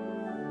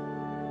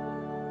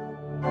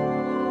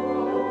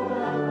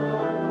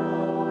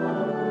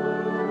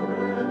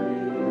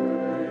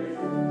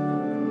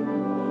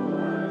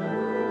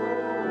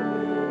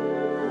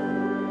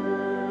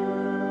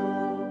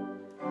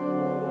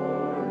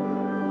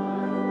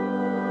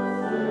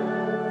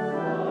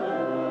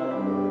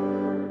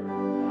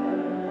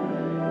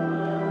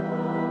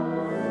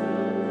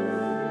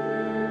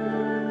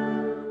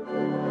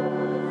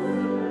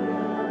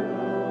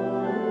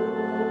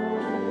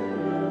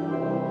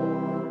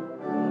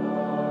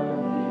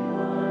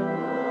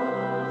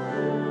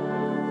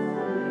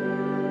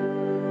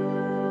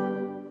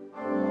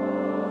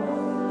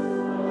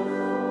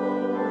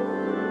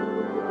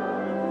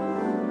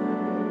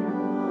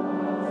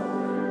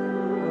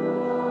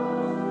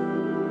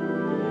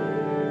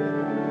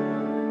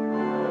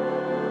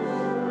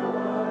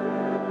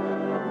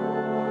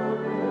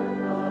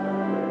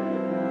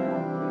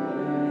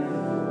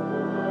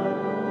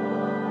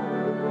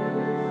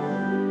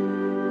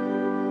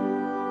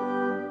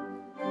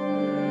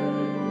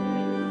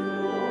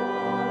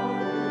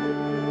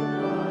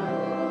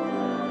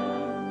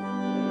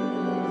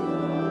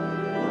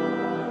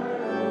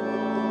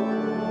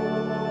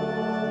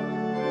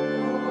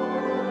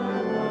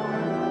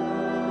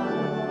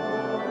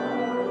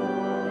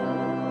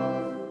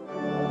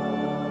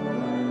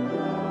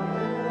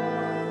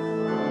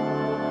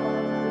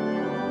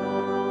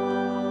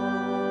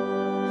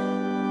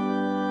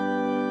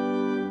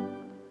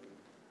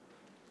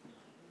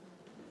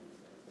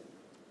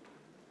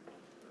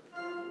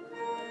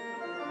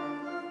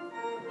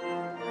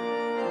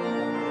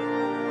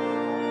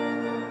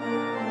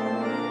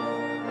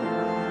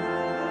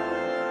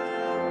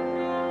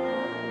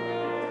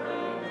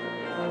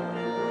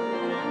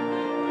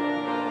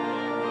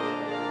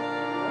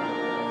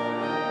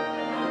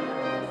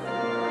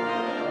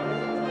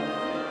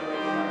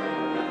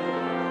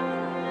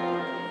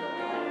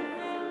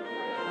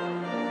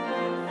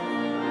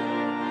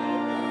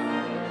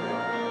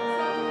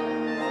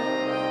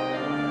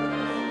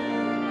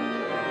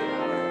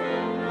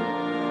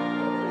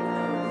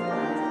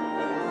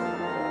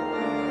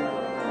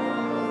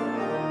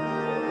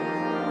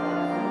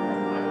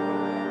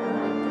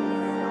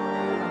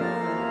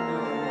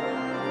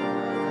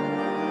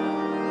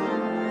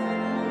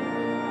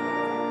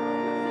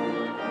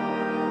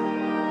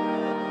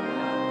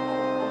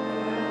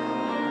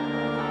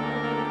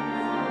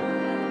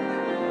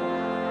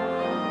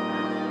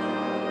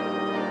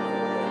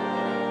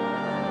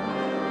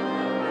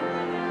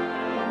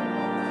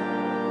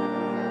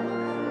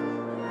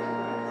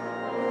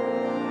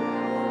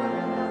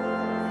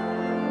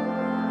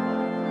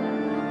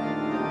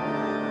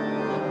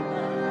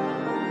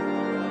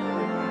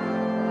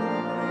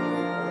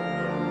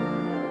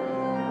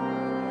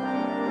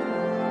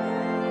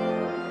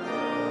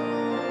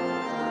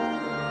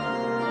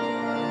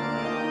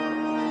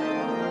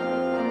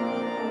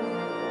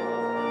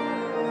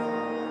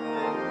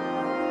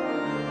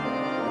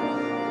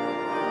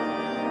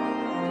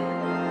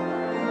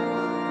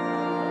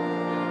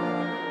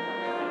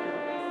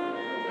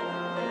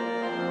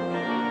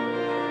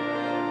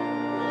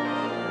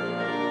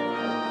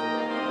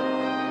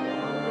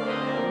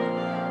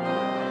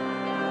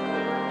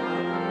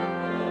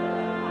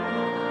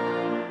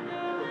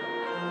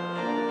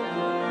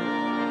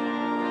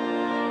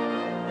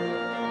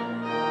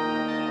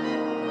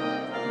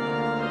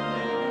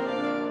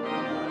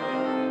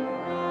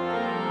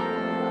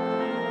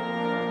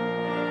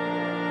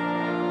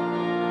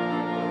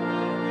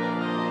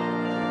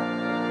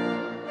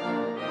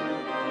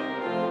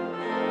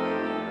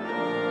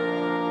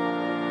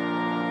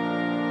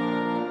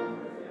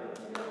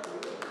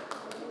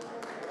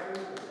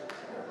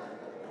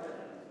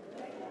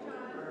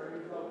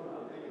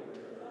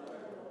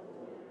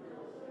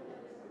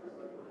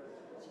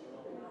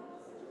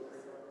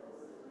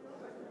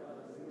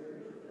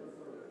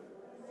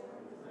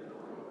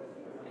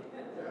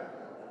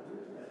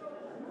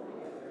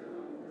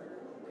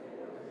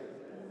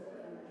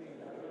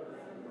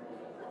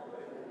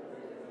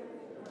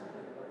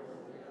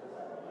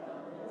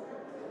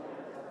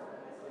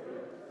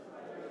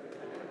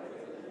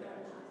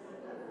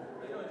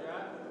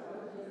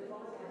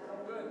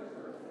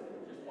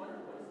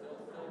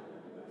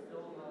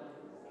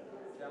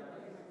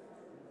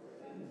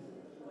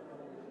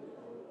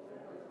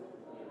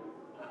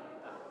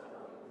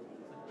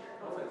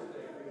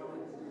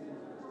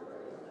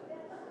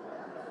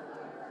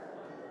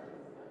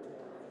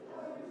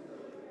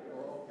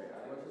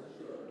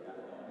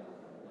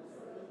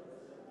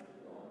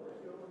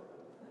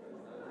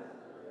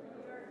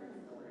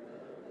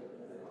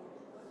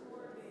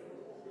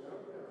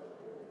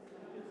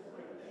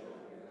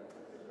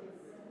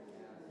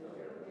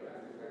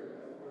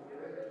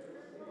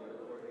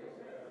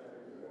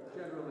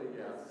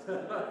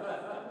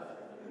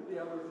 The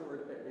others were